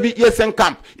 IPOB ESN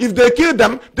camp. If they kill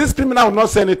them, this criminal will not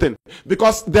say anything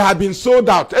because they have been sold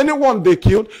out. Anyone they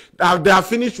killed, they have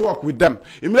finished work with them.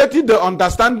 Immediately they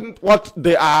understand what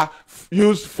they are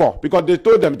used for because they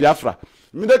told them Biafra.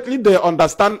 Immediately they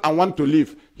understand and want to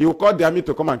leave. He will call the army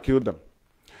to come and kill them.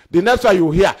 The next one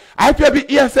you hear, IPOB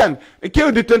ESN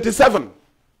killed the 27.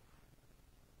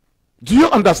 Do you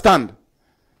understand?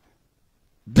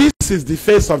 This is the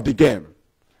face of the game.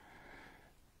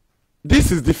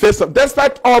 This is the face of,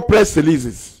 despite all press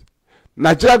releases,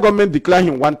 Nigeria government declared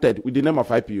him wanted with the name of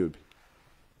IPOB.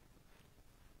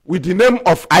 With the name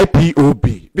of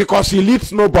IPOB. Because he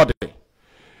leads nobody.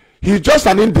 He's just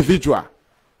an individual.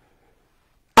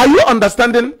 Are you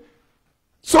understanding?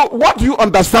 So what do you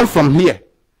understand from here?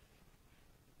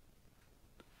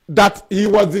 That he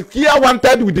was declared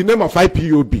wanted with the name of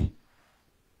IPOB.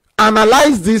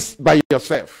 Analyze this by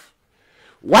yourself.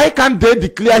 Why can't they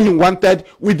declare him wanted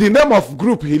with the name of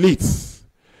group he leads?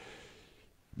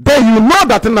 Then you know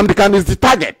that Nnamdi Kanu is the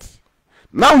target.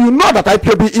 Now you know that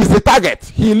IPOB is the target.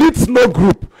 He leads no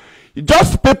group.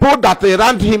 Just people that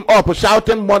round him up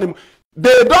shouting money.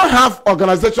 They don't have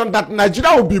organization that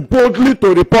Nigeria will be boldly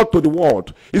to report to the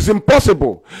world. It's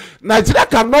impossible. Nigeria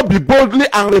cannot be boldly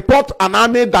and report an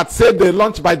army that said they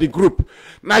launched by the group.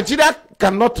 Nigeria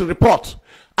cannot report.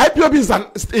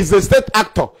 IPOB is a state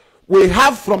actor. We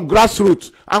have from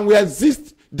grassroots and we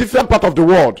exist different part of the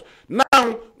world.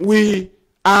 Now we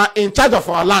are in charge of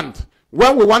our land.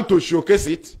 When we want to showcase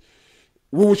it,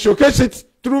 we will showcase it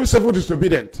through civil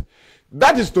disobedience.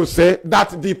 That is to say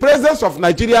that the presence of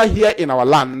Nigeria here in our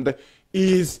land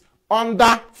is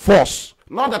under force.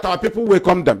 Not that our people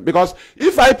welcome them. Because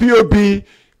if IPOB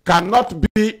cannot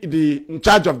be in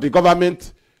charge of the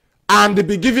government and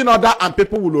be giving order and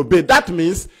people will obey, that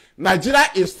means Nigeria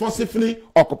is forcibly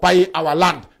occupying our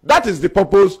land. That is the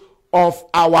purpose of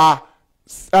our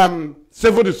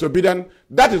civil disobedience.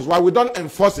 That is why we don't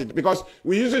enforce it, because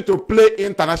we use it to play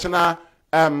international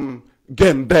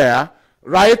game there,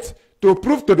 right? To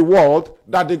prove to the world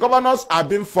that the governors are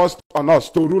being forced on us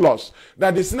to rule us,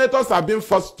 that the senators are being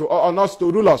forced on us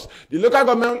to rule us, the local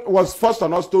government was forced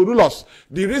on us to rule us.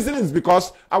 The reason is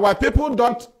because our people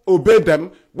don't obey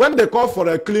them. When they call for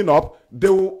a cleanup, they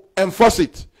will enforce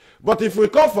it. But if we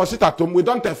call for sit at home, we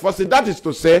don't enforce it. That is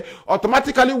to say,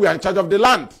 automatically we are in charge of the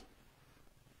land.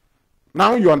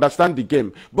 Now you understand the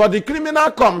game. But the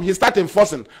criminal he start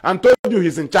enforcing and told you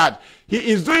he's in charge. He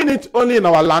is doing it only in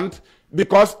our land,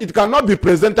 because it cannot be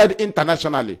presented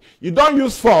internationally. You don't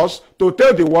use force to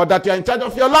tell the world that you are in charge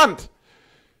of your land.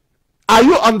 Are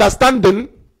you understanding?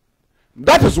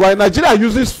 That is why Nigeria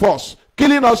uses force,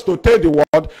 killing us, to tell the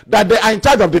world that they are in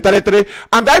charge of the territory,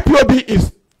 and the IPOB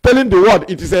is telling the world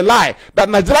it is a lie, that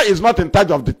Nigeria is not in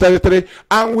charge of the territory,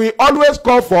 and we always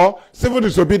call for civil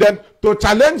disobedience to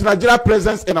challenge Nigeria's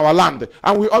presence in our land,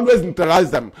 and we always neutralize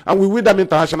them, and we win them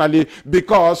internationally,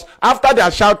 because after they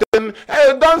are shouting,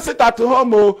 hey, don't sit at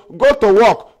home, go to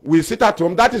work, we sit at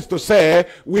home. That is to say,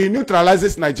 we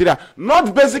neutralize Nigeria,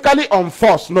 not basically on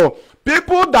force, no.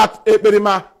 People that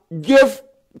Eberima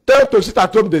tell to sit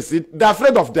at home, they're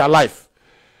afraid of their life,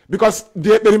 because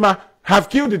the Eberima have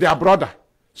killed their brother.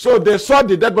 So they saw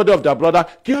the dead body of their brother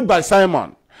killed by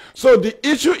Simon. So the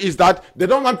issue is that they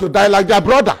don't want to die like their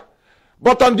brother.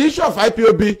 But on the issue of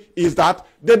IPOB is that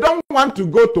they don't want to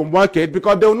go to market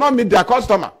because they will not meet their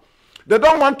customer. They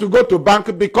don't want to go to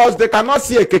bank because they cannot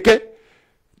see a keke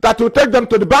that will take them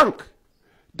to the bank.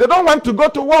 They don't want to go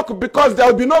to work because there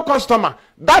will be no customer.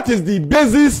 That is the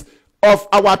basis of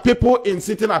our people in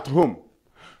sitting at home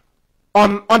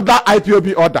under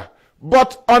IPOB order.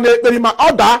 But on a Berima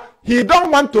order, he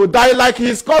don't want to die like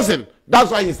his cousin.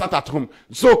 That's why he sat at home.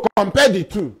 So compare the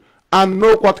two and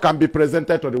know what can be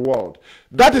presented to the world.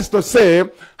 That is to say,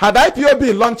 had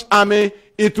IPOB launched army,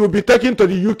 it will be taken to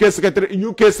the UK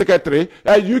Secretary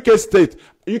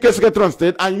on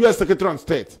State and US Secretary on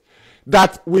State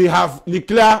that we have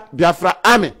declared Biafra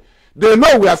army. They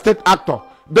know we are state actor.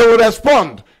 They will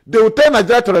respond. They will tell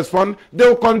Nigeria to respond. They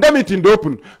will condemn it in the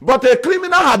open. But a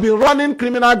criminal have been running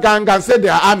criminal gang and said they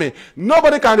are army.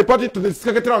 Nobody can report it to the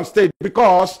Secretary of State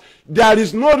because there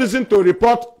is no reason to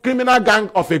report criminal gang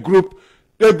of a group.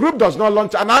 A group does not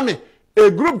launch an army.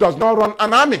 A group does not run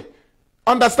an army.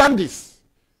 Understand this.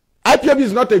 IPOB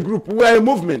is not a group. We are a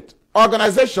movement,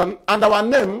 organization, and our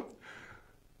name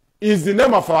is the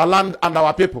name of our land and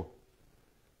our people.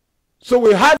 So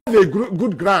we have a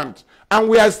good ground, and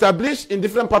we are established in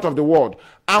different parts of the world,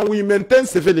 and we maintain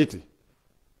civility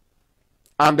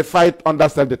and the fight under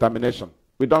self-determination.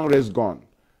 We don't raise gun.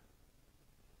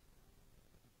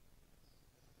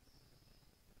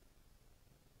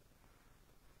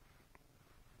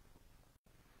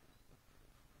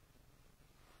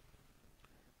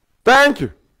 Thank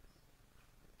you.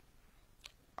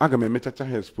 Aga m emechacha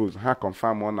ha expose ha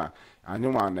confirm ọ na anyị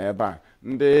nwa na ebe a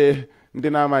ndị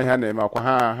na-amaghị ha na-eme akwa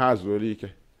ha zuoro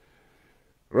ike.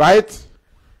 Right?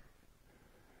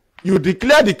 You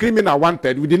declare the criminal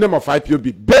wanted with the name of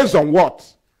IPOB based on what?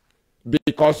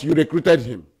 Because you recruited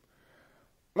him.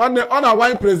 On a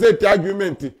wine present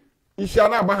argument,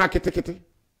 Ishana Baha Kitikiti.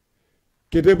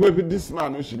 Kedebo this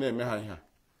man who should name her.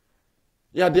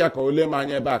 Yadia Kole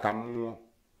Mania back and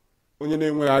only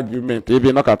name argument. If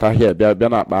you knock at her here, they're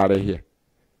not bad here.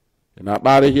 You're not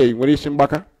bad here, you wish him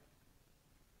back.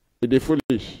 It is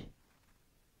foolish.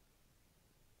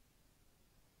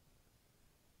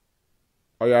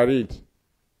 Or you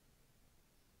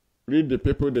read the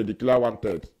people they declare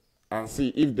wanted and see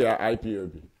if they are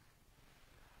IPOB.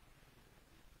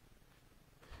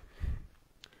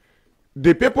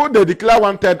 The people they declare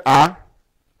wanted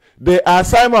they are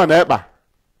Simon Eba,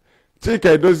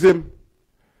 Chike Dozim,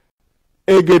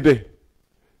 Egede,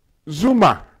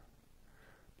 Zuma,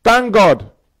 Thank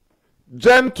God,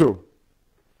 Gentle,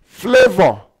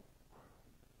 Flavor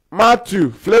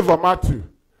Matthew,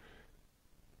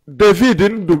 David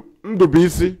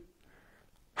Ndubisi,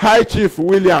 High Chief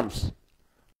Williams,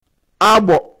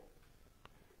 Abo,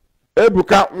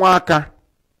 Ebuka Nwaka,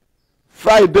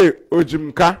 Friday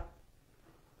Ojimka,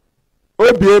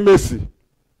 Obiemesi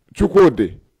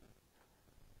Chukwode,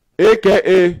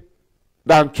 a.k.a.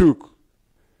 Danchuk,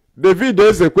 David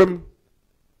Ezekwem,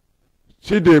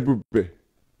 Chidebube,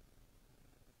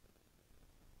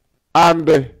 and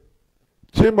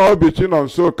Chimaobi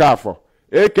Chinonso Kafo,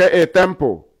 aka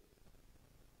Temple,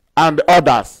 and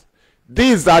others.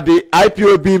 These are the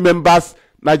IPOB members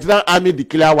Nigerian Army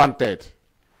declare wanted.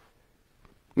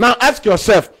 Now ask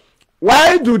yourself,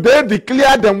 why do they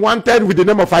declare them wanted with the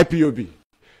name of IPOB?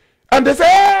 And they say,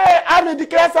 hey, Army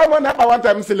declare someone that I want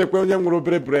them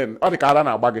brain.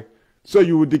 So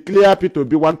you will declare people to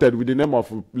be wanted with the name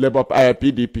of Labour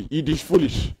PDP. It is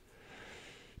foolish.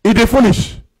 It is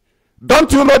foolish.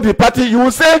 Don't you know the party? You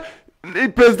will say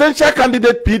the presidential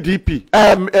candidate PDP,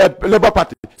 Labour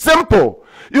Party. Simple.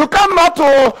 You cannot,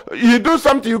 you do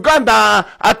something, you can't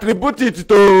attribute it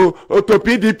to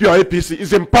PDP or APC.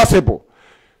 It's impossible.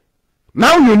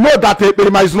 Now you know that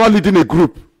Ekperima is not leading a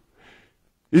group.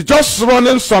 He's just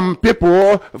running some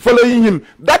people following him.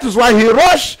 That is why he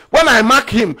rushed when I mark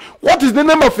him. What is the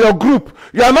name of your group?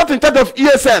 You are not in charge of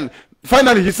ESN.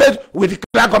 Finally, he said, we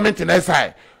declare government in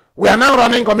SI. We are now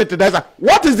running government in SI.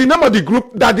 What is the name of the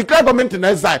group that declare government in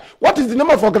SI? What is the name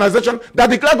of organization that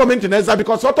declare government in SI?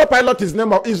 Because autopilot is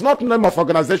not the name of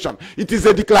organization. It is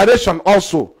a declaration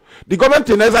also. The government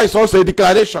in SI is also a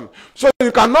declaration. So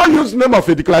you cannot use the name of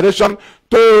a declaration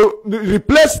to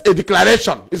replace a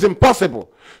declaration. It's impossible.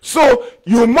 So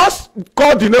you must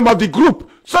call the name of the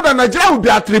group so that Nigeria will be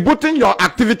attributing your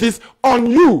activities on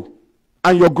you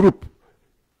and your group.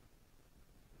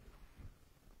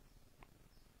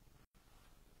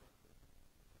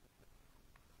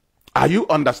 Are you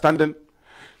understanding?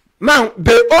 Now,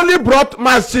 they only brought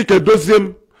Mazi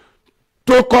Kedozim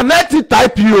to connect it to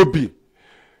IPOB.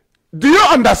 Do you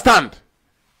understand?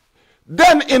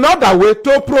 Then, in other way,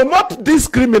 to promote these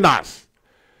criminals,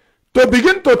 to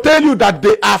begin to tell you that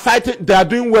they are fighting, they are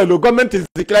doing well, the government is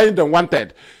declaring them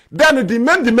wanted. Then the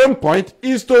main point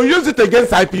is to use it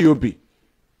against IPOB.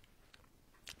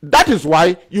 That is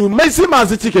why you may see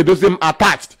Mazi Kedozim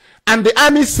attached. And the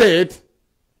army said,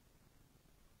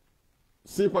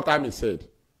 see what army said.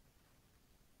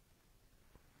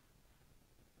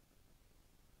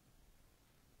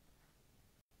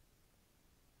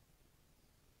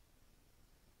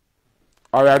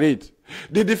 I read.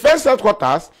 The defense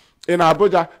headquarters in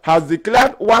Abuja has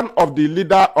declared one of the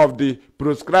leader of the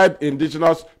proscribed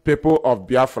indigenous people of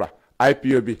Biafra,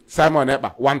 IPOB, Simon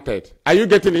Ekpa, wanted. Are you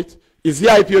getting it? Is he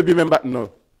IPOB member? No.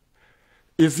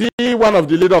 Is he one of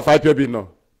the leader of IPOB? No.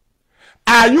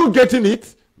 Are you getting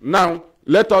it? Now,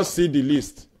 let us see the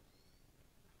list.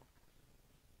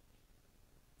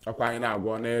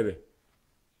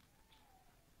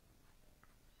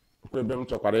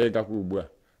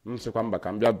 Nsikwa mba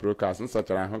ka mbịa broadcast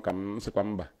nsachara ahụ ka nsikwa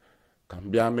mba ka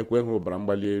mbịa mekwe hụ obara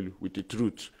mgbali elu with the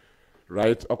truth,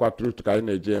 right? Ọkwa truth ka anyị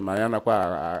na-eje ma ya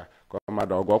nakwa ka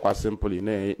mmadụ ọgụ ọkwa simple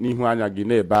n'ihu anya gị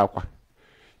na-ebe akwa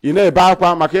ị na-ebe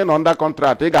akwa maka ịnọ under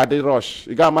contract ị ga-adị rush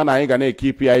ị ga-ama na anyị ga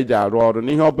na-ekeep ya iji arụ ọrụ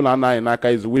n'ihe ọbụla na anyị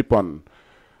n'aka is weapon.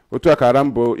 Otu akara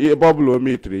mbụ ebe ọbụla o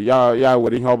mitri ya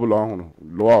were ihe ọbụla ọhụrụ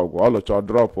lụọ ọgụ ọ lụcha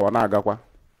drop ọ na-agakwa.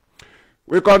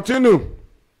 We continue.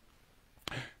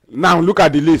 Now look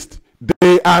at the list.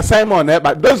 They are Simon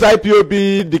Ekpa. Those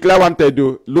IPOB declare wanted,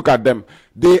 look at them.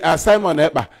 They are Simon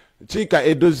Ekpa, Chika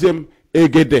Edoziem,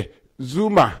 Egede,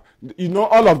 Zuma. You know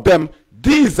all of them.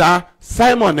 These are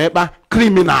Simon Ekpa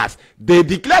criminals. They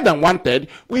declare them wanted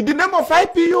with the name of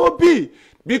IPOB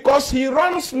because he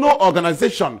runs no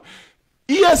organization.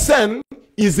 ESN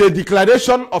is a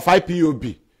declaration of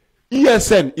IPOB.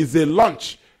 ESN is a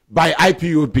launch by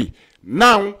IPOB.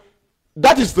 Now,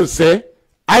 that is to say,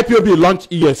 IPOB launched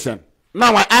ESN.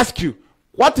 Now I ask you,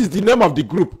 what is the name of the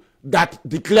group that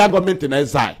declare government in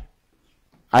exile?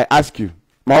 I ask you.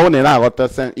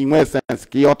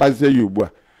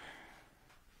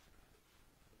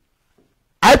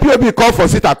 IPOB called for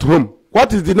sit at home.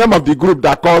 What is the name of the group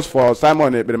that calls for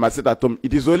Simon Ekpa sit at home?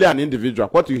 It is only an individual.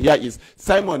 What you hear is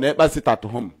Simon Ekpa sit at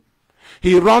home.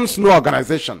 He runs no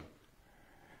organization.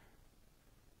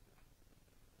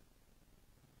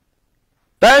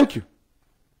 Thank you.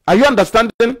 Are you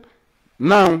understanding?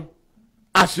 Now,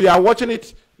 as we are watching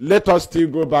it, let us still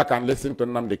go back and listen to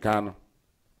Nnamdi Kanu.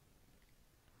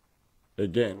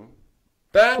 Again.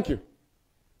 Thank you.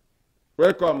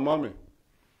 Welcome, mommy.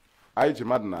 Aichi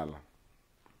madnala.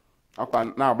 Akwa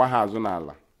na agba ha azu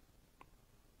n'ala.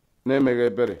 Na-emeghe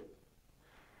ebere.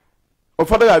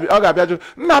 Ụfọdụ ga-abịa jụ,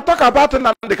 na talk about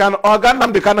Nnamdi Kanu.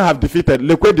 Nnamdi Kanu have defeated.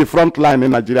 Lekwe the front line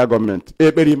in Nigeria government.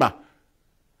 Ekperima.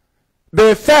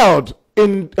 They failed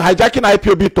in hijacking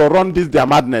IPOB to run this their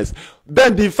madness.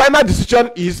 Then the final decision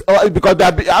is because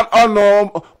they are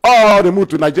all removed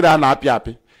to Nigeria and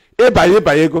happy.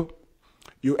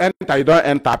 You enter, you don't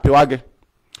enter.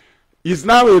 Is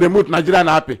now a remote Nigerian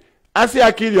happy. I say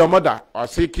I kill your mother, or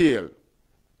say kill.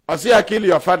 Or say I kill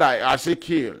your father, I say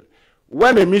kill.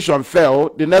 When a mission fail,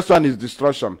 the next one is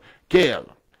destruction. Kill.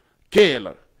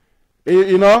 Kill.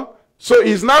 You know? So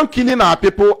he's now killing our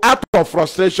people out of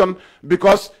frustration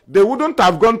because they wouldn't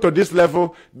have gone to this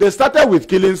level. They started with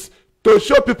killings to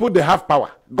show people they have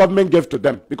power. Government gave to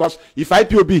them. Because if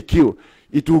IPOB kill,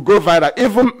 it will go viral.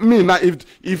 Even me now,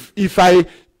 if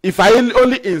I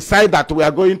only inside that we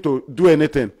are going to do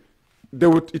anything,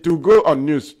 it will go on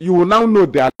news. You will now know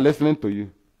they are listening to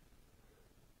you.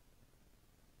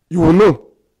 You will know.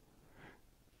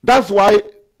 That's why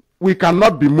we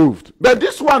cannot be moved. But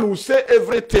this one will say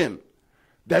everything.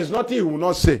 There's nothing he will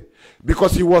not say.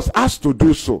 Because he was asked to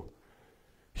do so.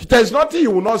 There's nothing he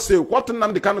will not say. What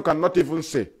Nnamdi Kanu cannot even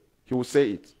say. He will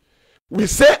say it. We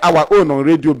say our own on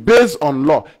radio based on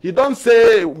law. He don't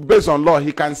say based on law.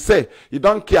 He can say. He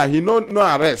don't care. He no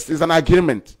arrest. It's an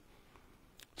agreement.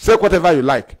 Say whatever you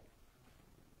like.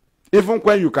 Even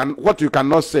when what you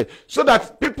cannot say. So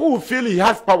that people will feel he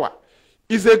has power.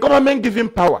 It's a government giving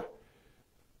power.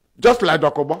 Just like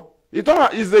Dokobo.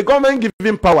 It's a government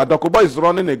giving power. Dokobo is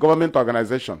running a government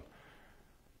organization.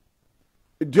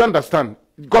 Do you understand?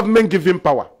 Government giving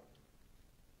power.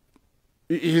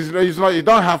 He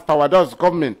don't have power. That's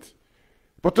government.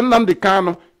 But Nnamdi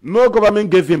Kanu, no government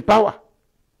gave him power.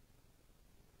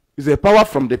 It's a power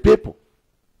from the people.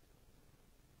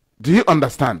 Do you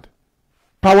understand?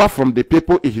 Power from the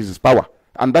people is his power.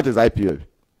 And that is IPOB.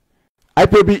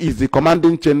 IPOB is the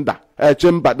commanding chamber.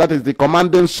 That is the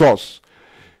commanding source.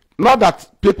 Not that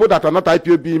people that are not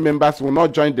IPOB members will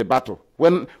not join the battle.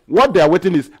 When what they are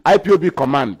waiting is IPOB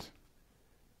command.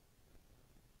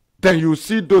 Then you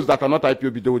see those that are not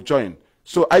IPOB, they will join.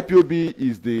 So IPOB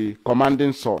is the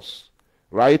commanding source.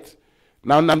 Right?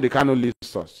 Now Nnamdi Kanu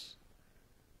leads us.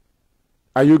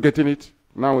 Are you getting it?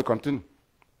 Now we continue.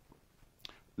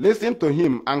 Listen to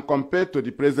him and compare to the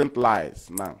present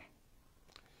lies now.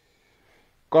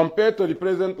 Compared to the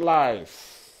present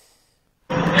lies.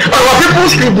 Our people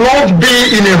should not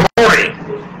be in a hurry.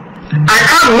 I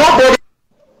have nobody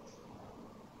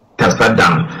has sat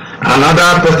down.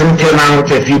 Another person came out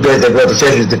a few days ago to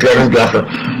say he's declaring Biafra.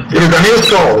 It is an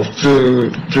insult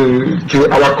to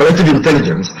our collective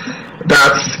intelligence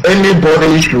that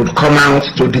anybody should come out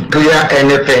to declare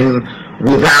anything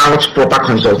without proper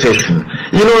consultation.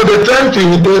 You know, they try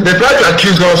to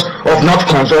accuse us of not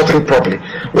consulting properly.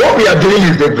 What we are doing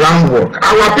is the groundwork.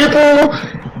 Our people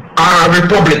are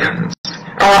Republicans.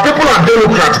 Our people are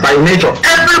Democrats by nature.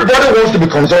 Everybody wants to be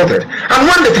consulted. And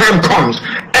when the time comes,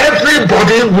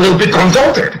 everybody will be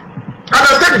consulted. As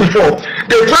I said before,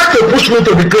 they tried to push me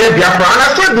to declare Biafra, and I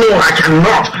said, no, I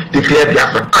cannot declare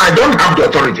Biafra. I don't have the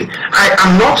authority. I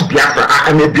am not Biafra.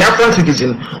 I am a Biafran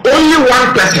citizen. Only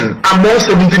one person among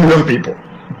 70 million people.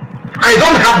 I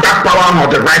don't have that power nor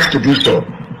the right to do so.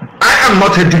 I am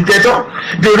not a dictator.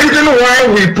 The reason why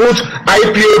we put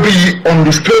IPOB on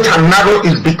the straight and narrow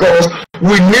is because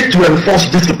we need to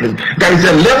enforce discipline. There is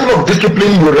a level of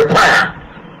discipline you require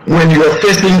when you are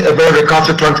facing a very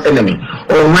recalcitrant enemy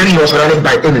or when you are surrounded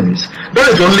by enemies.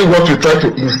 That is only what we try to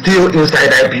instill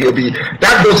inside IPOB.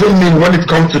 That doesn't mean when it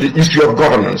comes to the issue of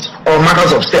governance or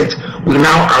matters of state, we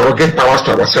now arrogate powers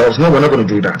to ourselves. No, we're not going to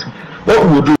do that. What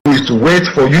we will do is to wait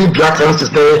for you Biafrans to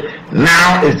say,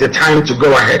 now is the time to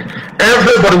go ahead.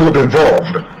 Everybody will be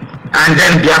involved. And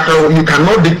then Biafra, you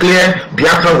cannot declare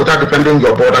Biafra without defending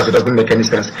your borders. It doesn't make any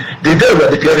sense. The day we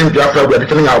are declaring Biafra, we are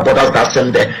defending our borders that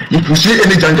same day. If you see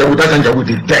any Janjaweed, that Janjaweed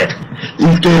is dead.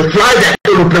 If they fly the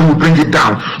aeroplane, we bring it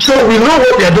down. So we know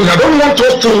what we are doing. I don't want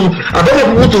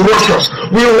people to rush us.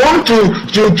 We want to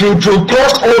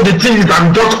cross all the T's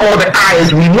and dot all the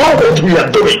I's. We know what we are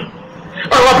doing.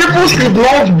 Our people should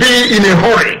not be in a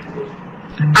hurry.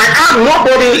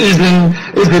 Nobody is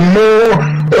in more,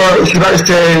 should I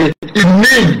say,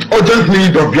 urgent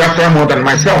need of Biafra more than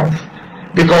myself,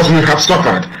 because we have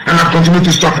suffered and have continued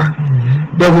to suffer.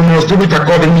 But we must do it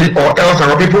accordingly, or else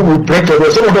our people will break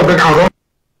away. Some of them break our own.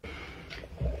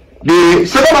 The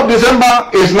 2nd of December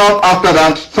is not after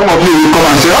that. Some of you will come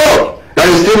and say, oh, there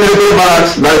is still military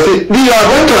barracks. We are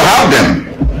going to have them.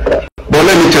 But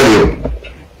let me tell you,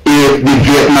 if the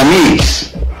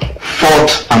Vietnamese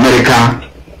fought America.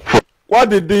 What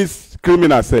did this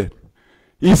criminal say?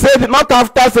 He said not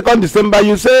after 2nd December,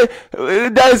 you say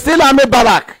there is still army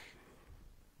barrack.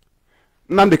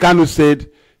 Nnamdi Kanu said,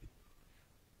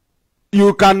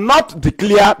 you cannot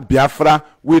declare Biafra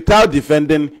without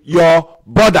defending your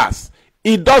borders.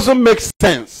 It doesn't make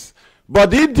sense.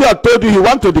 But the idiot told you he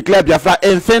wants to declare Biafra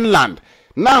in Finland.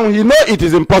 Now you know it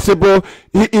is impossible.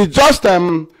 It's just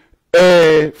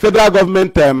a federal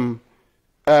government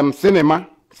cinema.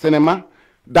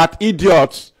 that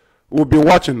idiots will be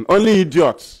watching, only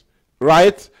idiots,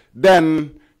 right?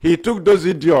 Then he took those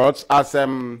idiots as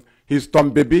his Tom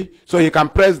baby, so he can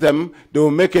press them, they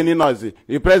will make any noise.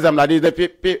 He press them like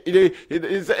this,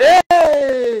 he say,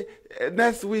 hey,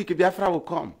 next week Biafra will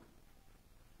come.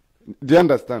 Do you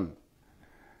understand?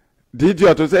 The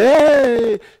idiot will say,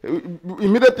 hey,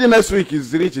 immediately next week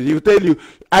is reaching. He will tell you,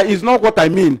 it's not what I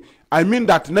mean. I mean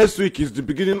that next week is the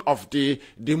beginning of the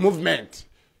movement.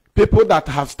 People that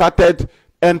have started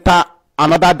enter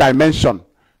another dimension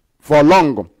for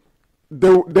long.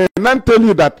 They then tell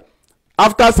you that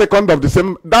after 2nd of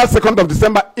December, that 2nd of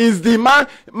December is the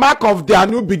mark of their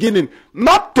new beginning.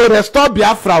 Not to restore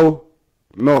Biafra,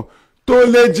 no. To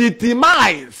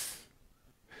legitimize.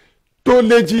 To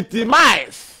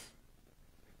legitimize.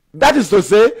 That is to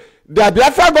say, the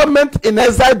Biafra government in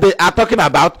exile they are talking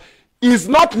about is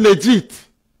not legit.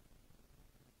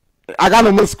 I got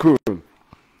no more school.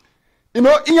 You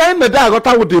know, in the day I got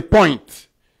out with the point.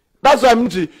 That's why I'm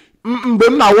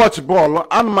not watch ball.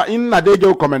 I'm in a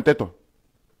day commentator.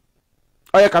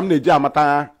 I come to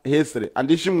the history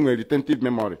and issue retentive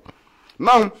memory.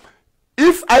 Now,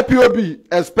 if IPOB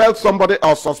expels somebody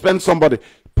or suspends somebody,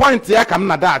 point here come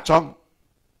na that.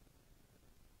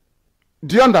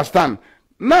 Do you understand?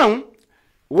 Now,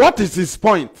 what is his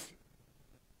point?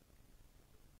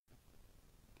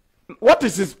 What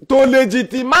is his to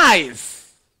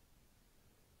legitimize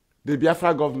the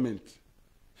Biafra government?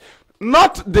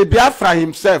 Not the Biafra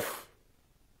himself,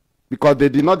 because they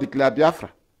did not declare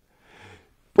Biafra.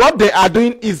 What they are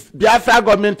doing is Biafra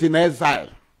government in exile.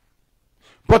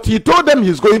 But he told them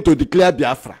he's going to declare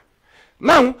Biafra.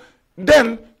 Now,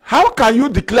 then, how can you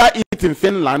declare it in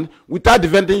Finland without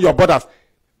defending your borders?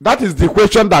 That is the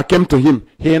question that came to him.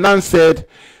 He now said,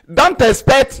 don't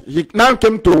expect, he now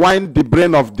came to wind the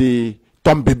brain of the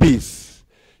Tom babies.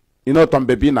 You know Tom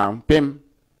baby now? Pim,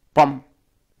 pom.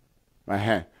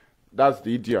 That's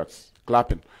the idiots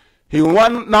clapping. He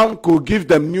want now to give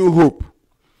them new hope.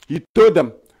 He told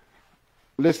them,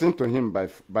 listen to him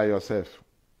by yourself.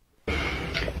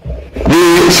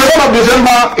 The 2nd of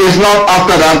December is not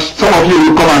after that. Some of you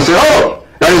will come and say, oh,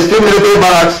 there is still military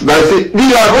barracks.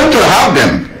 We are going to have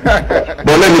them.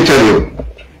 But let me tell you,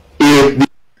 if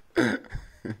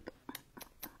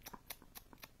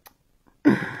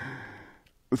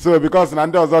so because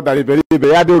Nnamdi also that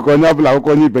iberibe, ya do ko nyabula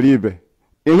ko ni iberibe.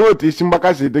 Ihu oti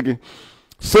shimbaka shidigi.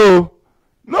 So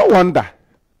no wonder.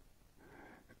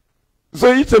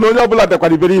 So it's an nyabula de kwa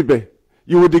iberibe.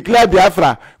 You will declare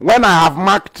Biafra when I have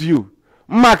marked you.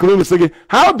 Mark will say,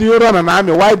 how do you run an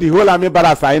army? Why the whole army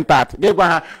barracks are intact?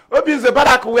 Obi is the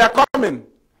barrack, we are coming.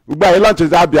 Uba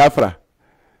launches out Biafra.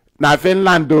 Na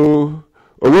Finland do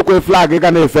Owokwe flag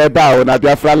gonna feba na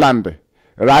Biafra land.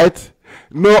 Right?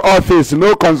 No office,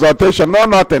 no consultation, no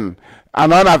nothing.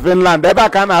 And on Finland, ever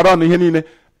can run here.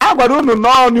 Agbaru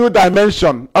no new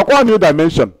dimension. Akwa new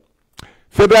dimension.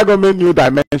 Federal government new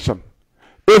dimension.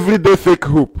 Everyday fake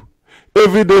hope.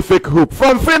 Everyday fake hope.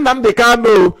 From Finland,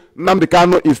 Nnamdi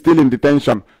Kanu is still in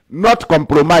detention. Not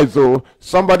compromise. Oh,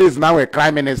 somebody is now a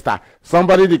crime minister.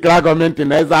 Somebody declare government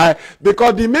in exile.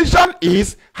 Because the mission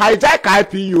is hijack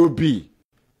IPOB.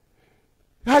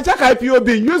 Hijack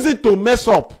IPOB, use it to mess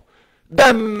up.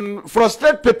 Then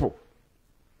frustrate people.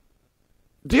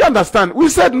 Do you understand? We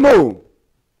said no.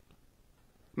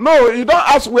 No, you don't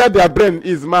ask where their brain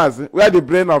is, Mazi. Where the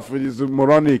brain of is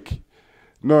moronic.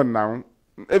 No, now.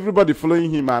 Everybody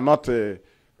following him are not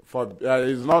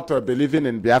is not believing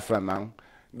in Biafra now.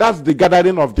 That's the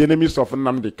gathering of the enemies of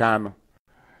Nnamdi Kanu.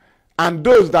 And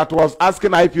those that was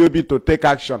asking IPOB to take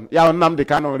action, yeah, Nnamdi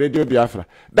Kanu Radio Biafra.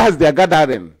 That's their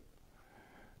gathering.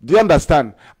 Do you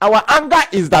understand? Our anger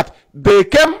is that they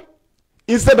came,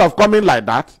 instead of coming like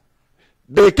that,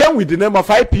 they came with the name of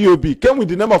IPOB, came with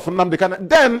the name of Nnamdi Kanu,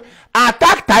 then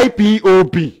attacked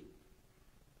IPOB.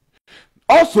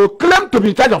 Also claim to be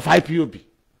in charge of IPOB.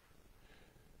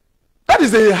 That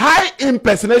is a high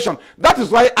impersonation. That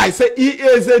is why I say he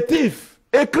is a thief,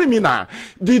 a criminal.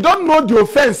 You don't know the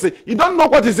offense. You don't know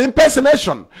what is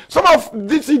impersonation. Some of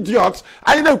these idiots,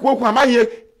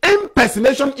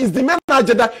 impersonation is the main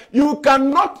agenda. You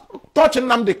cannot touch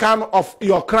Nnamdi Kanu of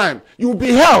your crime. You will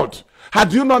be held.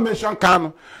 Had you not mentioned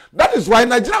Kanu? That is why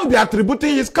Nigeria will be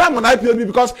attributing his crime on IPOB,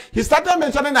 because he started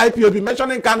mentioning IPOB,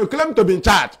 mentioning Kanu, claim to be in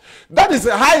charge. That is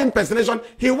a high impersonation.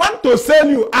 He wants to sell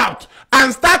you out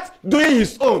and start doing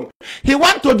his own. He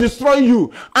wants to destroy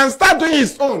you and start doing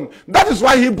his own. That is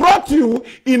why he brought you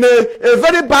in a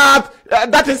very bad,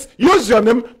 that is, use your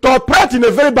name to operate in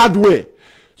a very bad way.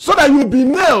 So that you'll be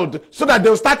nailed, so that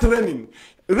they'll start raining.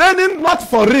 Raining not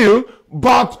for real,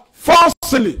 but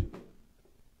falsely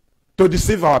to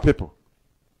deceive our people.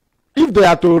 If they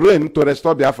are to reign to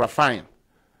restore Biafra, fine.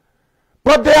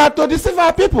 But they are to deceive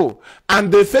our people.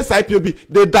 And they face IPOB.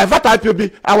 They divert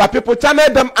IPOB. Our people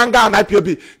channel them anger on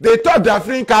IPOB. They thought their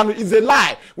freeing Kanu is a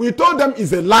lie. We told them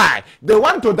it's a lie. They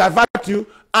want to divert you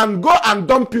and go and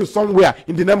dump you somewhere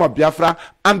in the name of Biafra.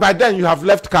 And by then you have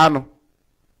left Kanu.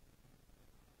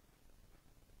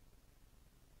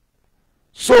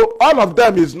 So all of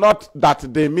them is not that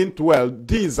they meant well.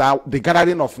 These are the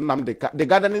gathering of Nnamdi, the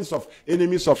gatherings of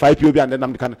enemies of IPOB and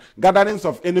Nnamdi, gatherings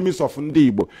of enemies of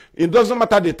Ndibo. It doesn't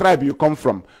matter the tribe you come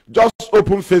from. Just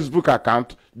open Facebook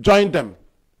account, join them.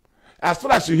 As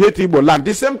far as you hate Igbo land,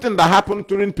 the same thing that happened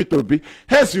during P2B.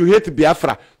 Hence you hate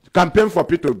Biafra, campaign for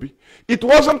P2B. It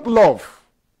wasn't love.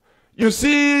 You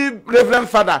see, Reverend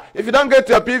Father, if you don't get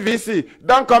your PVC,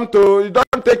 don't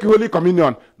take Holy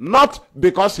Communion. Not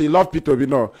because he loved P2B,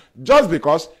 no. Just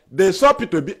because they saw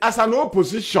P2B as an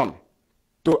opposition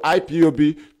to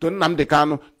IPOB, to Nnamdi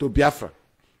Kanu, to Biafra.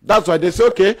 That's why they say,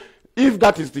 okay, if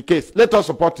that is the case, let us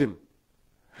support him.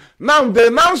 Now, they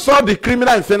now saw the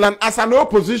criminal in Finland as an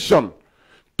opposition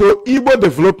to Igbo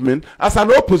development, as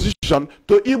an opposition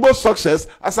to Igbo success,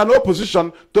 as an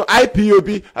opposition to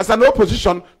IPOB, as an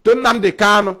opposition to Nnamdi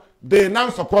Kanu. They now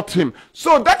support him.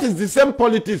 So that is the same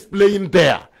politics playing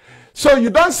there. So you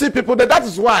don't see people that. That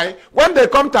is why when they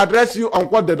come to address you on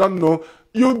what they don't know,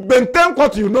 you maintain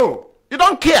what you know. You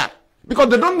don't care because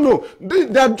they don't know.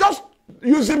 They are just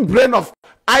using brain of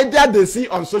idea they see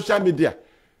on social media.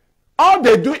 All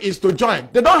they do is to join.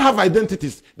 They don't have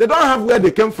identities. They don't have where they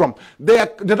came from. They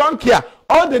don't care.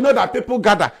 All they know that people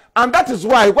gather. And that is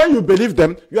why when you believe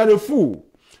them, you are a fool.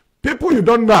 People you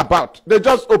don't know about, they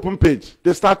just open page.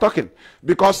 They start talking.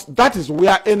 Because that is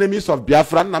where enemies of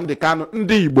Biafra, Nnamdi Kanu,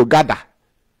 Ndi Igbo gather.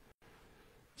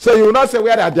 So you will not say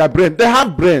where are their brains. They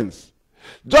have brains.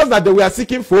 Just that they were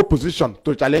seeking for opposition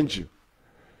to challenge you.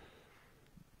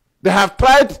 They have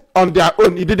tried on their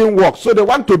own, it didn't work. So they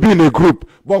want to be in a group.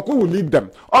 But who will lead them?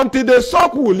 Until they saw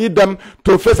who will lead them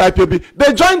to face IPOB,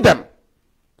 they join them.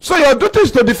 So your duty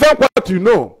is to defend what you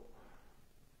know.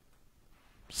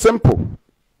 Simple.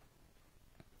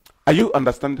 Are you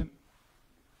understanding?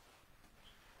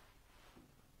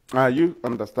 Are you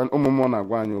understanding?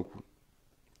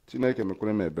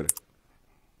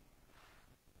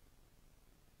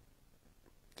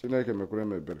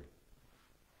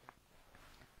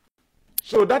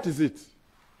 So that is it.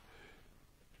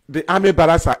 The army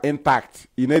barracks are intact.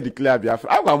 You know, declare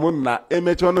Biafra. I want na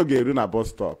emechono geru na bus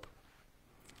stop.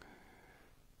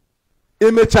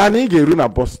 Emechani geru na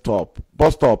bus stop.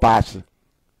 Bus stop ashi.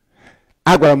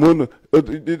 Agwamono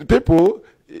people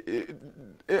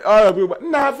all people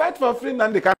na fight for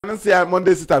Finland. They can say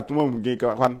Monday sit at home.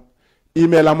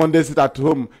 Email a Monday sit at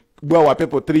home. Go our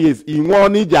people 3 years. In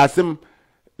one need jasim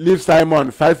leave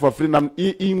Simon fight for Finland.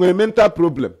 In a mental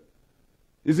problem.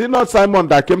 Is it not Simon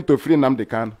that came to free Nnamdi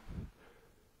Kanu?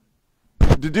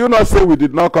 Did you not say we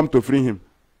did not come to free him?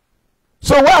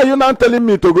 So why are you now telling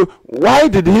me to go? Why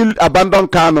did he abandon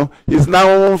Kanu? He's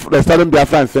now restoring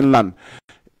Biafra in Finland.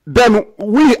 Then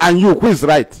we and you, who is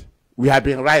right? We have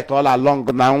been right all along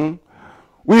now.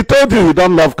 We told you we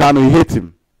don't love Kanu, we hate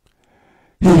him.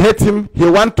 He hates him, he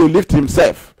wants to lift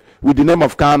himself with the name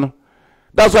of Kanu.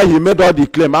 That's why he made all the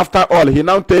claim. After all, he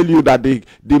now tell you that the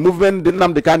movement the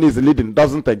Nnamdi Kanu is leading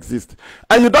doesn't exist.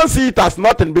 And you don't see it as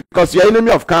nothing because you're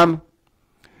enemy of Kanu.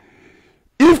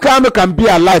 If Kanu can be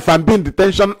alive and be in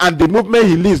detention and the movement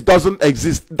he leads doesn't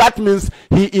exist, that means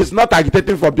he is not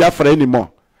agitating for Biafra anymore.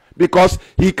 Because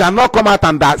he cannot come out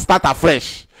and start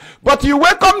afresh. But you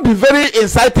welcome the very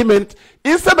incitement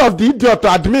instead of the idiot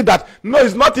to admit that, no,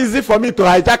 it's not easy for me to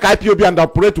hijack IPOB and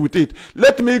operate with it.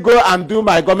 Let me go and do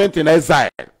my government in exile.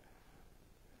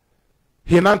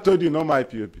 He now told you no more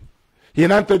IPOB. He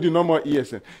now told you no more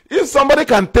ESN. If somebody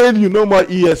can tell you no more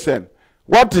ESN,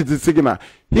 what is the signal?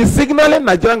 He's signaling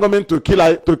Nigerian government to kill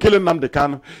Nnamdi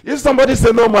Kanu. If somebody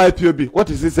say no more IPOB, what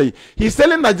is he saying? He's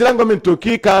telling Nigerian government to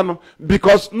kill Kanu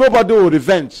because nobody will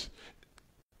revenge.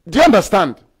 Do you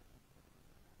understand?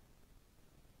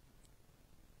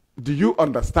 Do you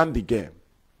understand the game?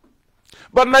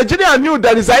 But Nigeria knew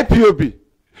there is IPOB.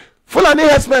 Fulani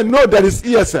herdsmen know there is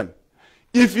ESN.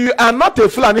 If you are not a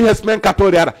Fulani herdsman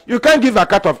category, you can't give a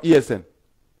cut of ESN.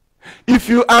 If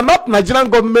you are not Nigerian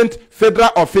government federal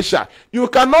official, you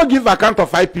cannot give account of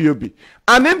IPOB.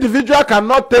 An individual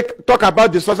cannot talk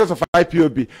about the sources of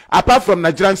IPOB apart from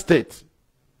Nigerian state.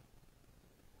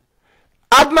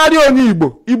 Ordinary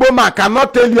Igbo man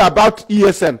cannot tell you about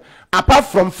ESN apart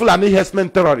from Fulani herdsmen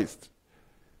terrorists.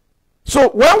 So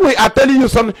when we are telling you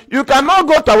something, you cannot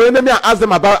go to our enemy and ask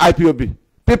them about IPOB.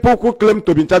 People who claim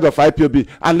to be in charge of IPOB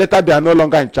and later they are no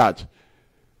longer in charge.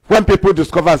 When people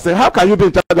discover and say, how can you be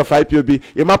in charge of IPOB?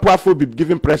 Imapuafu will be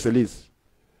giving press release.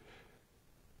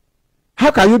 How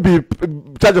can you be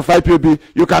in charge of IPOB?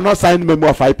 You cannot sign memo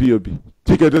of IPOB.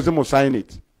 Chike doesn't sign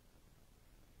it.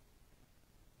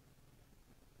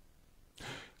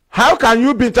 How can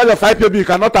you be in charge of IPOB? You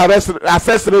cannot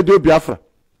access Radio Biafra.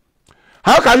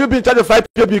 How can you be in charge of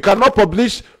IPOB? You cannot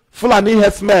publish Fulani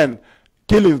herdsmen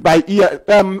killings by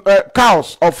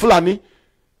cows of Fulani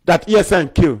that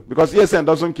ESN kill, because ESN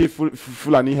doesn't kill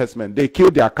Fulani herdsmen. They kill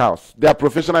their cows. They are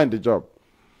professional in the job.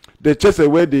 They chase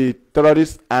away the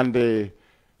terrorists and they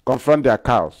confront their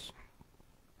cows.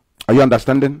 Are you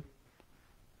understanding?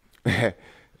 Right?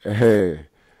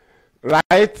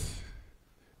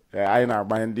 I know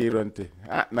Bandi Runte.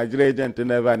 Nigeria agent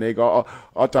never nego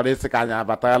or Torisicana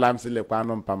Batalam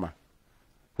Silequanum Pama.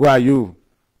 Who are you?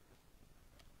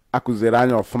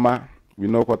 Akuzerani of Fama. We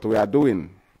know what we are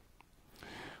doing.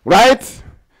 Right?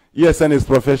 ESN is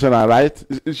professional, right?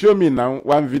 Show me now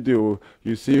one video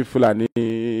you see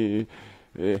Fulani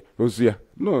Hosea.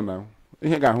 No, now.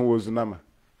 Who was Nama?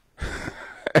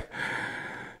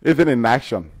 Even in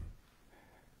action.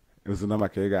 It was Nama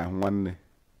Kega one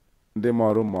day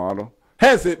more.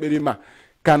 Hence, Berima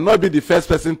cannot be the first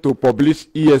person to publish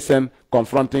ESN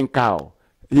confronting cow.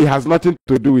 He has nothing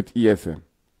to do with ESN.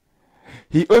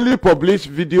 He only published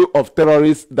video of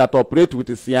terrorists that operate with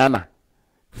a Sienna,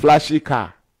 flashy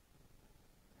car,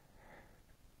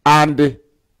 and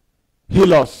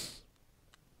healers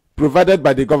provided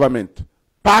by the government,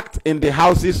 packed in the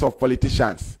houses of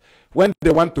politicians. When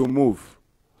they want to move,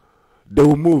 they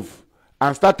will move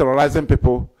and start terrorizing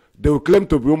people. They will claim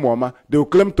to be Umoma. They will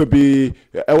claim to be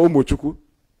Omochuku.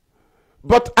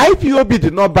 But IPOB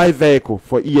did not buy vehicle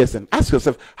for ESN. Ask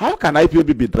yourself, how can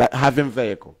IPOB be having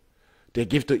vehicle? They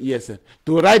give to ESN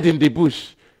to ride in the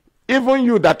bush. Even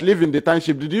you that live in the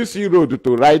township, did you see road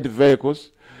to ride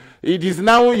vehicles? It is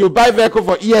now you buy vehicle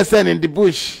for ESN in the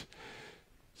bush.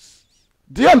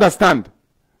 Do you understand?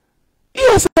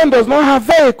 ESN does not have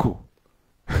vehicle.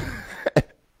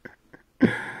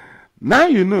 Now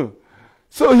you know.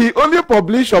 So he only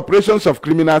published operations of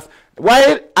criminals,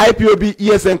 while IPOB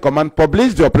ESN command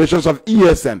published the operations of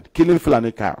ESN, killing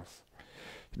Fulani cows.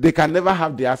 They can never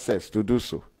have the access to do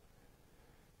so.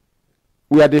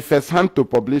 We are the first hand to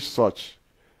publish such,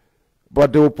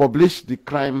 but they will publish the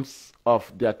crimes of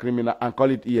their criminal and call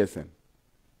it ESN.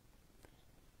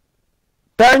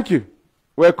 Thank you.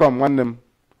 Welcome, one name.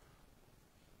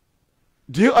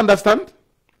 Do you understand?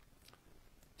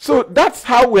 So that's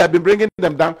how we have been bringing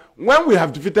them down. When we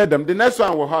have defeated them, the next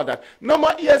one will hold that. No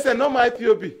more ESN, no more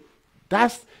IPOB.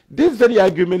 That's this very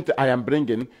argument I am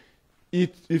bringing.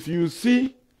 If you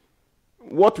see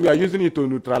what we are using it to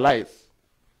neutralize,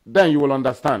 then you will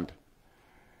understand.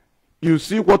 You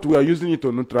see what we are using it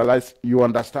to neutralize, you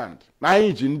understand. Na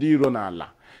injindi ronala.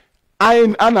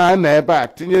 Ana eba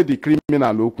tinye the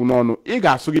criminal okunono.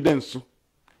 Iga sugidensu.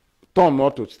 Turn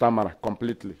not to stammer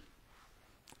completely.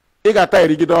 Iga ta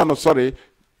irigido sorry.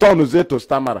 Turn ze to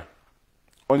stammer.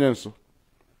 Onyensu.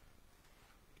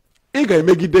 Iga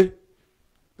emegide.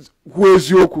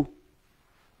 Huezioku.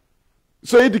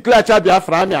 So he declare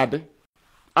Biafra ami ade.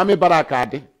 Ami baraka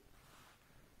ade.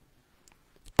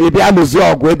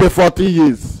 Ebe 40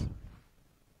 years.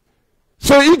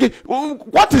 So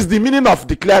what is the meaning of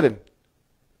declaring?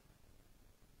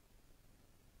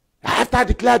 After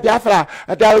declare Biafra,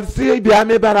 they will see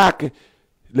Biame Barak.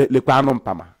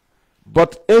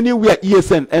 But anywhere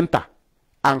ESN enter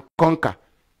and conquer,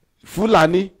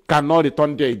 Fulani cannot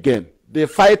return there again. They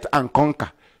fight and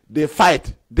conquer. They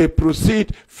fight. They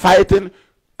proceed fighting,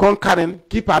 conquering,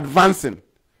 keep advancing.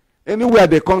 Anywhere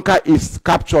they conquer is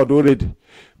captured already.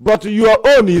 But your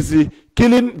own is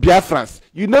killing Biafrans.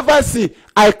 You never see,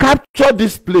 I capture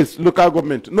this place, local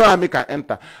government, no army can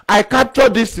enter. I capture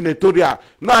this senatorial,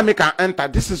 no army can enter.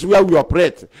 This is where we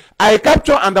operate. I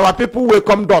capture and our people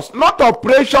welcome us. Not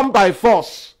operation by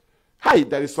force. Hi,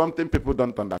 there is something people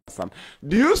don't understand.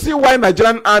 Do you see why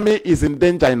Nigerian army is in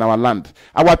danger in our land?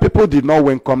 Our people did not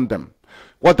welcome them.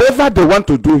 Whatever they want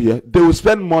to do here, they will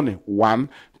spend money. 1,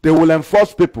 they will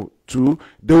enforce people. 2,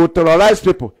 they will terrorize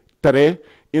people. 3,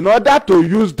 in order to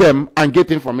use them and get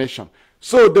information.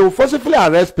 So they will forcibly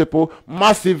arrest people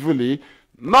massively,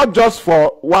 not just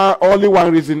for only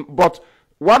one reason, but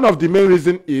one of the main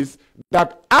reasons is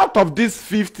that out of these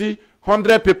 50,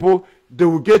 100 people, they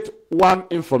will get one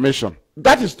information.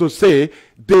 That is to say,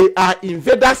 they are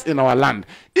invaders in our land.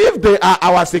 If they are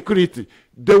our security,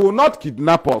 they will not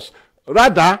kidnap us.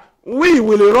 Rather, we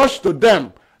will rush to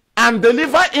them and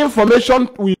deliver information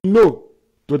we know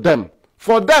to them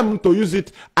for them to use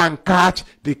it and catch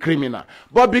the criminal.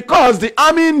 But because the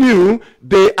army knew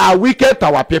they are wicked to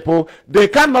our people, they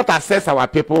cannot assess our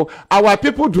people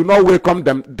do not welcome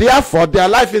them. Therefore, their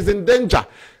life is in danger.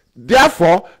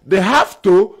 Therefore, they have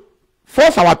to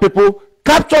force our people,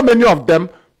 capture many of them,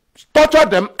 torture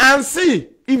them, and see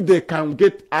if they can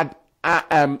get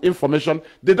information.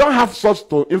 They don't have source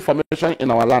to information in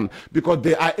our land because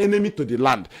they are enemy to the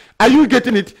land. Are you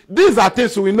getting it? These are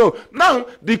things we know. Now,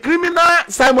 the criminal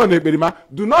Simon Eberima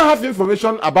do not have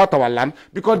information about our land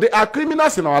because they are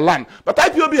criminals in our land. But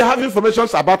IPOB have information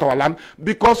about our land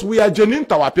because we are genuine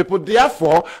to our people.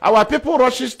 Therefore, our people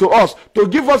rushes to us to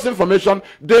give us information.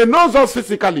 They know us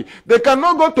physically. They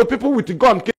cannot go to people with a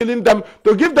gun killing them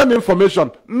to give them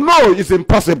information. No, it's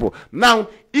impossible. Now,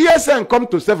 ESN come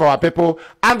to save our people,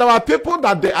 and our people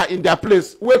that they are in their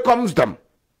place welcomes them.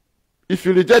 If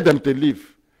you reject them to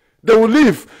leave, they will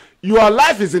leave. Your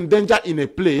life is in danger in a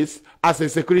place as a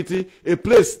security, a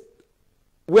place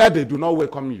where they do not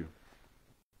welcome you.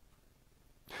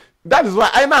 That is why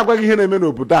I now go here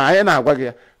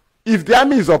if the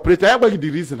army is operating, I the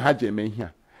reason how they may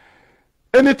here.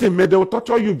 Anything they will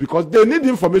torture you because they need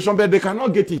information, but they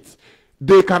cannot get it.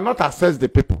 They cannot access the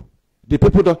people. The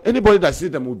people don't, anybody that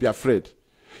sees them will be afraid.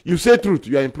 You say truth,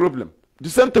 you are in problem. The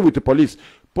same thing with the police.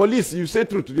 Police, you say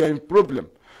truth, you are in problem.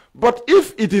 But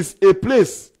if it is a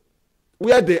place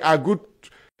where they are good,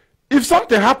 if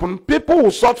something happens, people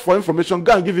will search for information,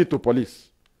 go and give it to police.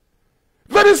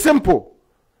 Very simple.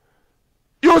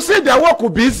 You will say their work will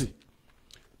be easy.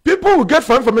 People will get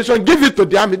for information, give it to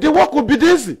the army. The work will be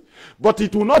easy. But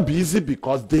it will not be easy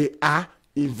because they are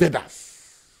invaders.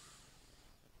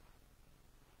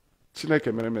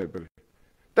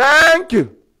 Thank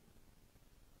you.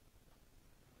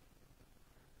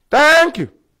 Thank you.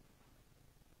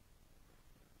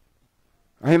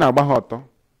 Anyị na-agbagha ọtọ.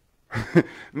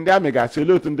 Ndị amị ga-asị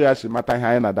olee otu ndị ya si mata ihe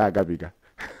anyị na-ada agabiga.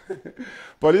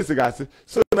 Police ga-asị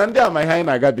so na ndị ama ihe anyị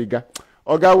na-agabiga.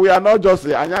 Oga, we are not just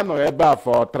anyị anọ ebe a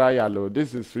for trial.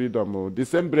 This is freedom. The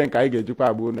same brain ka anyị ga-ejikwa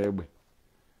agba na egbe.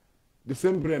 The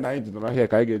same brain anyị ji nọ here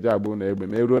ka anyị ga-eji agba na egbe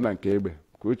ma eruo na nke egbe.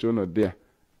 Ka uche unu dị ya.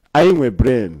 I nwe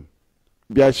brain,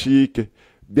 bia shike,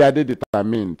 bia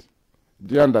determined.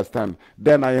 Do you understand?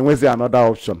 Then I was another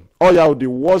option. Oh yeah, the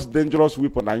worst dangerous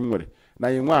weapon I know. Now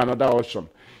you want another option.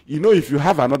 You know, if you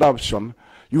have another option,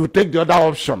 you take the other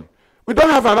option. We don't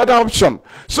have another option.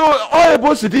 So all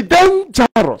about city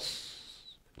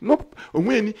dangerous. No,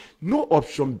 no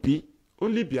option B,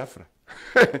 only Biafra.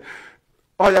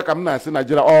 Oh yeah, come now, say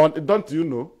Nigeria. Oh, don't you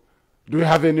know? Do we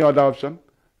have any other option?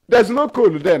 There's no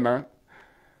code there now.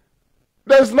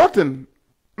 There's nothing.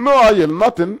 No oil,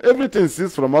 nothing. Everything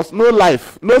ceases from us. No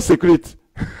life, no security,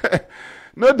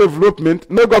 no development,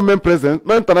 no government presence,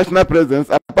 no international presence,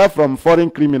 apart from foreign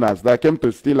criminals that came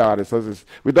to steal our resources.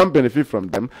 We don't benefit from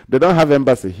them. They don't have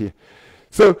embassy here.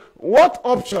 So what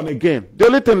option again? The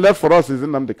only thing left for us is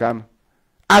Nnamdi Kanu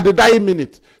at the dying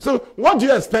minute. So what do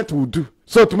you expect we'll do?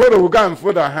 So tomorrow we'll go and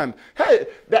fold our hand. Hey,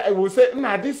 we'll say,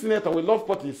 nah, this senator, we love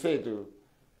what he said.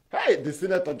 Hey, the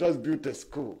senator just built a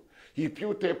school. He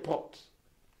built a port.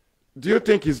 Do you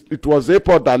think it was a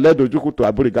port that led Ojukwu to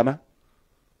Aburi, Ghana?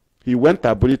 He went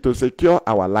to Aburi to secure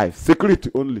our life.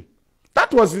 Security only.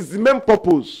 That was his main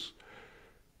purpose.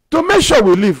 To make sure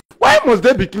we live. Why must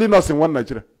they be killing us in one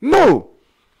Nigeria? No.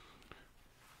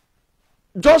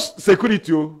 Just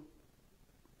security.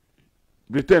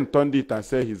 Britain turned it and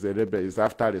said he's a rebel. He's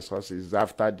after resources. He's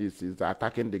after this. He's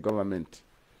attacking the government.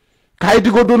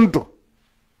 Kaidigodundo.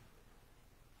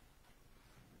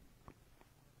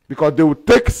 Because they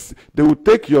will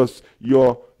take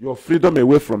your freedom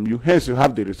away from you. Hence, you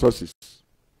have the resources.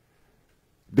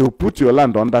 They will put your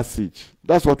land under siege.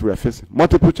 That's what we are facing.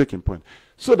 Multiple checking points.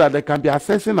 So that they can be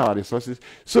accessing our resources.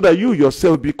 So that you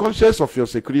yourself be conscious of your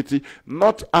security,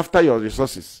 not after your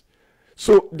resources.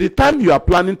 So the time you are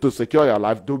planning to secure your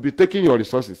life, they will be taking your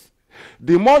resources.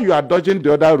 The more you are dodging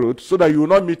the other road so that you will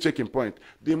not meet checking point,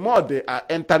 the more they are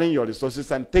entering your resources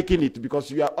and taking it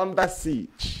because you are under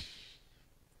siege.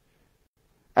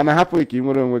 And I happen to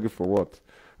give for what?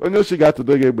 When you got to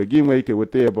do it, give me a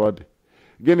with your body.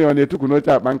 Give me on a took no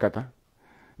chat bankata.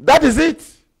 That is it.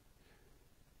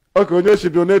 Okay, when you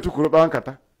should be on a took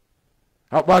bankata.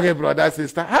 How about brother,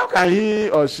 sister? How can he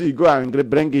or she go and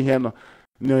bring in here?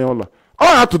 No, all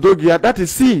I have to do here, that is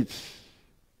siege.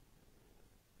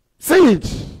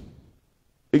 Siege.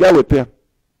 You got with them.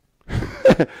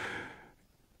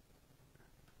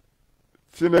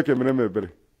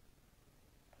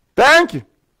 Thank you.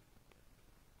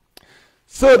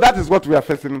 So that is what we are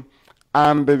facing.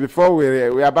 And before we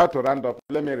are about to round up,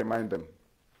 let me remind them.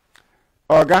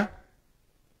 Oga,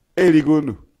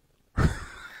 Erigonu.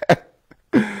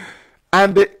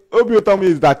 And the Obi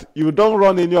is that you don't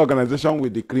run any organization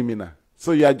with the criminal.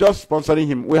 So you are just sponsoring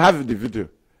him. We have the video.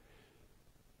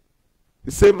 He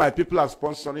said, my people are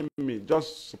sponsoring me,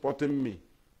 just supporting me.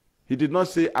 He did not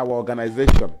say our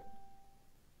organization.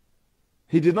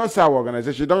 He did not say our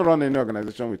organization. You don't run any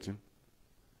organization with him.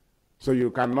 So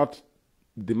you cannot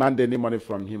demand any money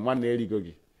from him. One day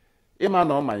gogi. Ima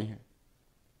no my.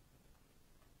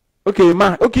 Okay,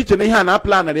 ma. Okay, chene ha na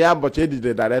plan na ya boche di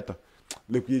the director.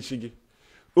 Lekwi shigi.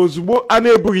 Ozugbo a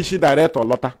na-ebughị isi director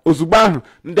lọta. Ozugbo ahụ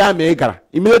ndị amị gara.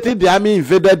 Immediately the army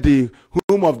invaded the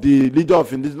home of the leader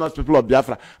of indigenous people of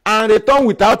Biafra and returned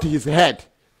without his head.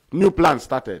 New plan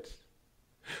started.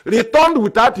 Returned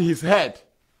without his head.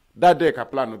 That day,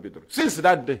 plan will be done. Since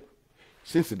that day.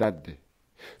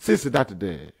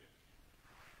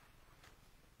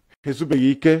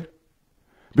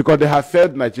 Because they have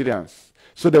failed Nigerians.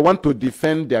 So they want to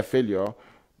defend their failure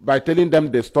by telling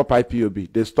them they stop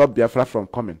IPOB, they stop Biafra from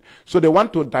coming. So they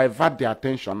want to divert their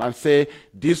attention and say,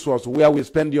 this was where we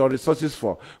spend your resources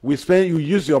for. You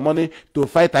use your money to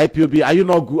fight IPOB. Are you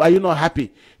not good? Are you not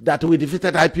happy that we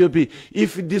defeated IPOB?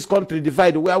 If this country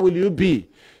divided, where will you be?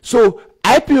 So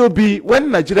IPOB, when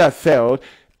Nigeria failed,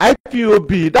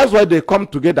 IPOB, that's why they come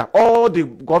together, all the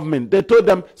government, they told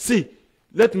them, see,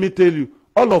 let me tell you,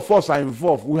 all of us are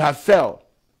involved. We have failed.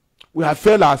 We have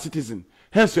failed our citizens.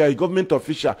 Hence, we are a government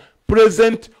official,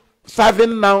 present,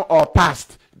 serving now or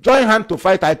past. Join hand to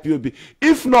fight IPOB.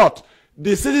 If not,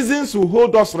 the citizens will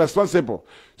hold us responsible.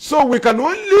 So we can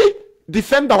only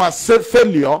defend our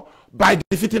failure by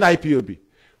defeating IPOB.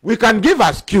 We can give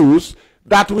excuse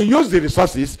that we use the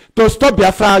resources to stop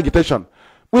Biafra agitation.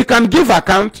 We can give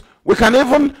account. We can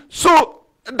even... So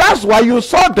that's why you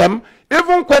saw them,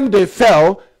 even when they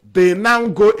fell, they now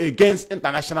go against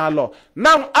international law.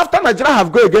 Now, after Nigeria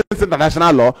have go against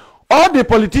international law, all the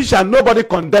politicians, nobody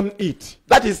condemn it.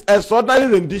 That is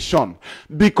extraordinary rendition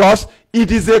because it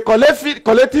is a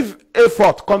collective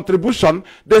effort, contribution.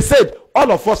 They said, all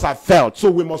of us have failed,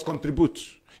 so we must contribute.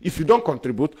 If you don't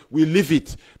contribute, we leave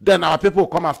it. Then our people will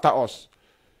come after us.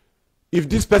 If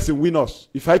this person wins us,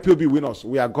 if IPOB wins us,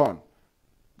 we are gone.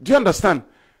 Do you understand?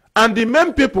 And the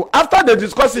main people, after they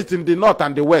discuss it in the north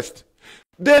and the west,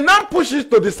 they now push it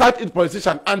to the Southeast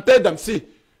politician and tell them, see,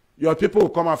 your people will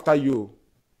come after you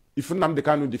if Nnamdi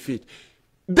Kanu defeat.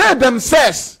 They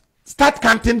themselves start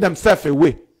counting themselves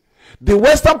away. The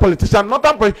Western politicians,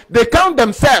 Northern politicians, they count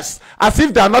themselves as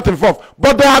if they are not involved.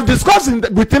 But they have discussed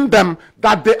within them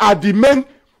that they are the main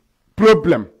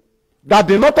problem. That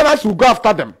the Northerners will go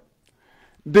after them.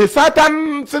 The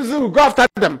Southern citizens will go after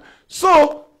them.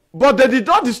 So, but they did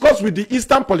not discuss with the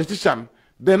Eastern politician.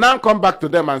 They now come back to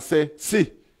them and say,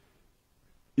 see,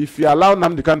 if you allow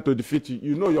Nnamdi Kanu to defeat you,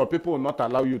 you know your people will not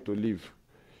allow you to live.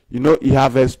 You know, he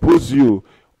have exposed you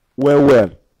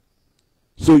well.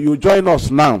 So you join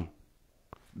us now.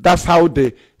 That's how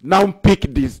they now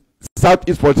pick these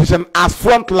Southeast politicians as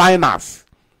frontliners.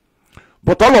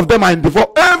 But all of them are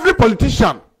involved. Every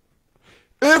politician,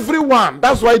 everyone,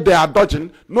 that's why they are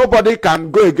dodging. Nobody can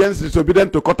go against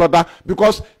disobedient to court order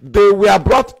because they were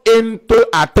brought into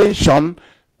attention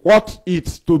what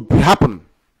is to happen.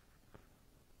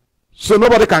 So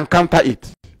nobody can counter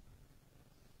it.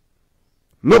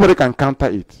 Nobody can counter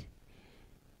it.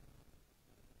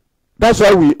 That's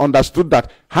why we understood that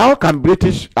how can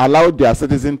British allow their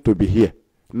citizens to be here?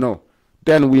 No.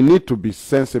 Then we need to be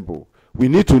sensible. We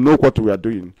need to know what we are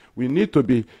doing. We need to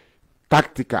be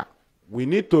tactical. We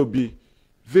need to be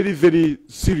very, very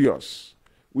serious.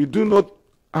 We do not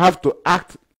have to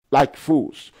act like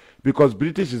fools because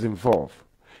British is involved.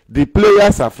 The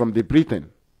players are from the Britain,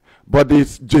 but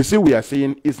this JC we are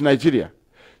saying is Nigeria.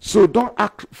 So don't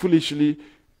act foolishly.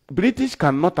 British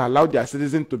cannot allow their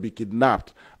citizens to be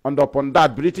kidnapped. And upon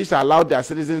that, British allow their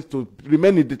citizens to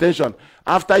remain in detention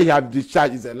after he has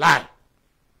discharged. Is a lie.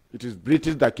 It is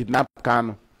British that kidnapped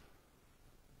Kanu.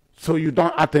 So you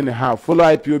don't act anyhow. Follow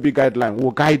IPOB guideline.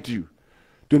 Will guide you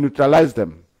to neutralize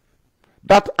them.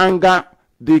 That anger,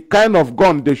 the kind of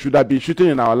gun they should have been shooting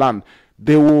in our land,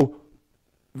 they will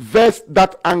vest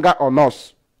that anger on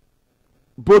us,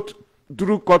 both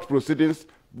through court proceedings,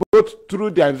 both through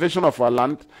the invasion of our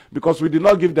land, because we did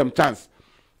not give them chance.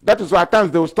 That is why at times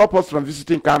they will stop us from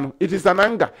visiting Kanu. It is an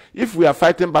anger. If we are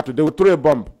fighting battle, they will throw a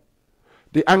bomb.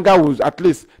 The anger will, at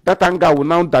least, that anger will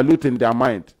now dilute in their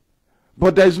mind.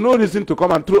 But there is no reason to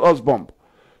come and throw us bomb.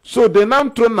 So they now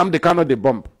throw Nnamdi Kanu the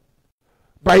bomb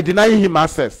by denying him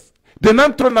access. They now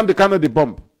throw Nnamdi Kanu the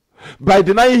bomb by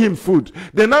denying him food.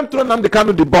 They now throw Nnamdi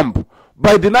Kanu the bomb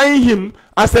by denying him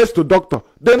access to doctor.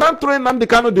 They now throw Nnamdi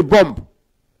Kanu the bomb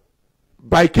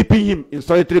by keeping him in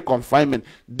solitary confinement.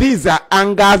 These are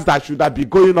angers that should have been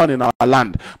going on in our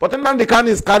land. But Nnamdi Kanu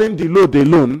is carrying the load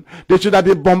alone. They should have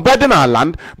been bombarding our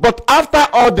land. But after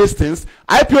all these things,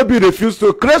 IPOB refused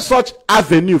to create such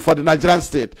avenue for the Nigerian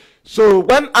state. So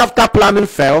when after planning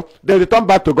fell, they returned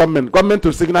back to government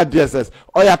to signal DSS.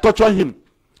 Or you torture him.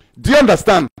 Do you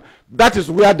understand? That is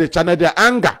where they channel their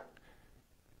anger.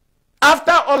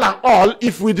 After all and all,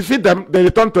 if we defeat them, they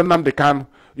return to Nnamdi Kanu.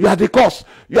 You are the cause.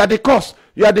 You are the cause.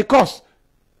 You are the cause.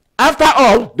 After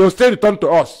all, they will still return to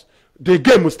us. The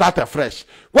game will start afresh.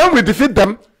 When we defeat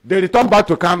them, they return back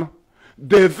to Kanu.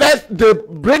 They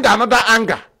bring another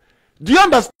anger. Do you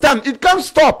understand? It can't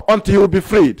stop until he will be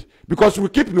freed. Because we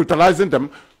keep neutralizing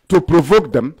them to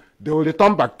provoke them. They will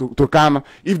return back to Kanu.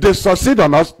 If they succeed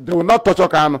on us, they will not touch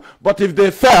Kanu. But if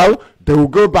they fail, they will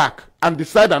go back and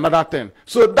decide another thing.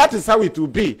 So that is how it will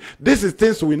be. This is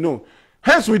things we know.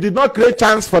 Hence, we did not create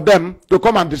chance for them to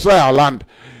come and destroy our land.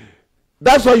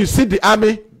 That's why you see the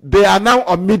army, they are now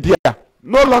on media,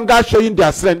 no longer showing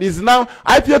their strength. It's now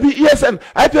IPOB,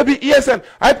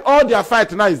 ESN, all their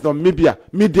fight now is on media,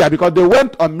 because they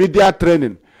went on media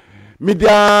training,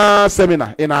 media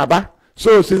seminar in Aba.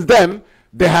 So since then,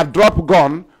 they have dropped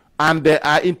gun and they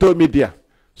are into media.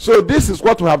 So this is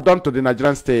what we have done to the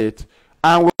Nigerian state,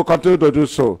 and we will continue to do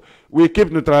so. We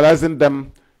keep neutralizing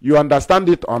them. You understand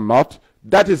it or not?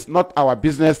 That is not our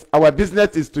business. Our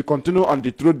business is to continue on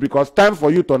the truth, because time for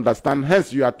you to understand.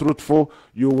 Hence, you are truthful,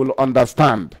 you will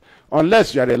understand.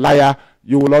 Unless you are a liar,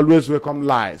 you will always welcome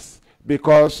lies,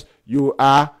 because you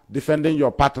are defending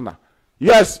your partner.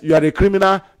 Yes, you are a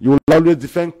criminal, you will always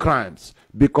defend crimes,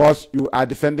 because you are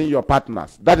defending your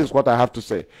partners. That is what I have to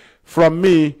say. From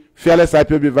me, Fearless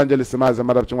IPOB Evangelist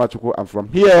Mazi, and from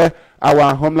here,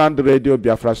 our Homeland Radio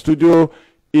Biafra studio,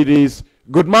 it is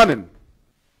good morning.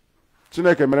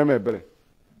 Chineke mere m ebere.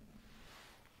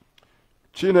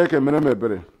 Chineke mere m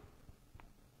ebere.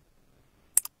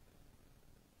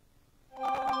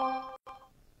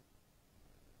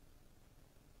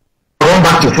 Going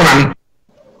back to Finland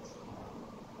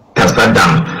has sat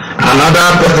down.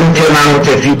 Another person came out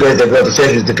a few days ago to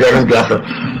say he's declaring Biafra.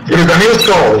 It is an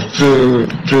insult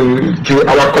to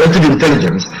our collective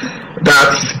intelligence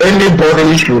that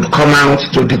anybody should come out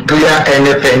to declare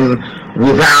anything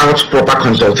without proper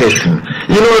consultation.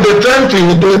 You know, they try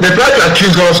to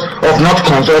accuse us of not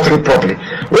consulting properly.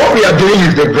 What we are doing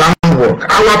is the groundwork.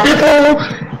 Our people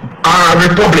are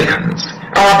Republicans.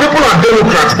 Our people are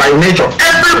Democrats by nature.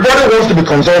 Everybody wants to be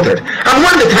consulted. And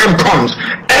when the time comes,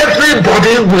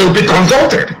 everybody will be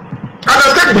consulted. As I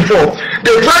said before,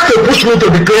 they tried to push me to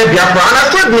declare Biafra, and I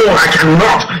said no, I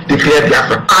cannot declare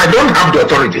Biafra. I don't have the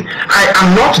authority. I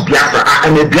am not Biafra. I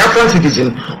am a Biafran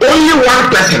citizen. Only one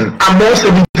person among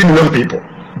 17 million people.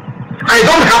 I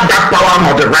don't have that power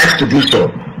nor the right to do so.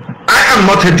 I am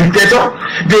not a dictator.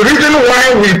 The reason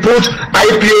why we put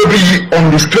IPOB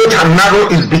on the straight and narrow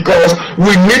is because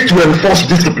we need to enforce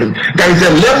discipline. There is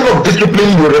a level of discipline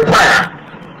you require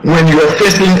when you are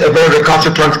facing a very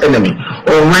recalcitrant enemy,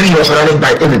 or when you are surrounded by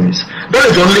enemies. That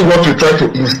is only what we try to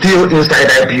instill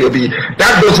inside IPOB.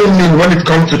 That doesn't mean when it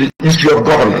comes to the issue of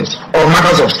governance or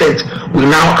matters of state, we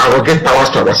now arrogate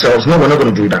powers to ourselves. No, we're not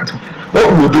going to do that.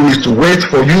 What we will do is to wait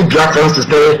for you Biafrans to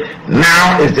say,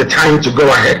 now is the time to go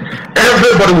ahead.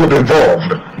 Everybody will be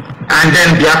involved. And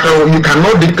then Biafra, you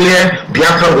cannot declare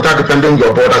Biafra without defending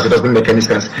your borders. It doesn't make any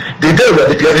sense. The day we are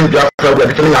declaring Biafra, we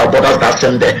are defending our borders that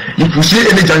same day. If you see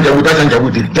any danger with that danger,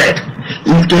 we is dead.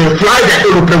 If they fly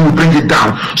the aeroplane, we bring it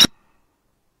down.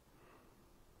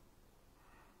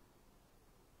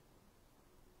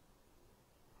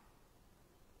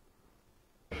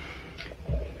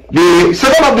 The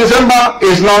 2nd of December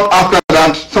is not after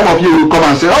that. Some of you will come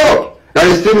and say, oh, there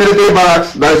is still military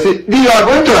barracks. You are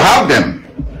going to have them.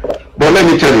 But let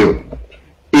me tell you,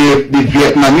 if the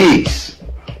Vietnamese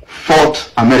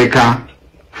fought America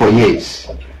for years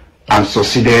and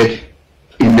succeeded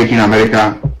in making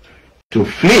America to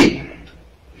flee,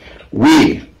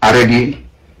 we are ready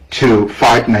to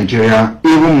fight Nigeria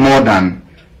even more than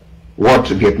what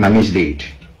Vietnamese did.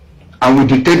 And we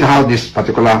dictate how this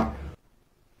particular...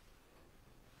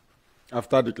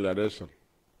 After declaration,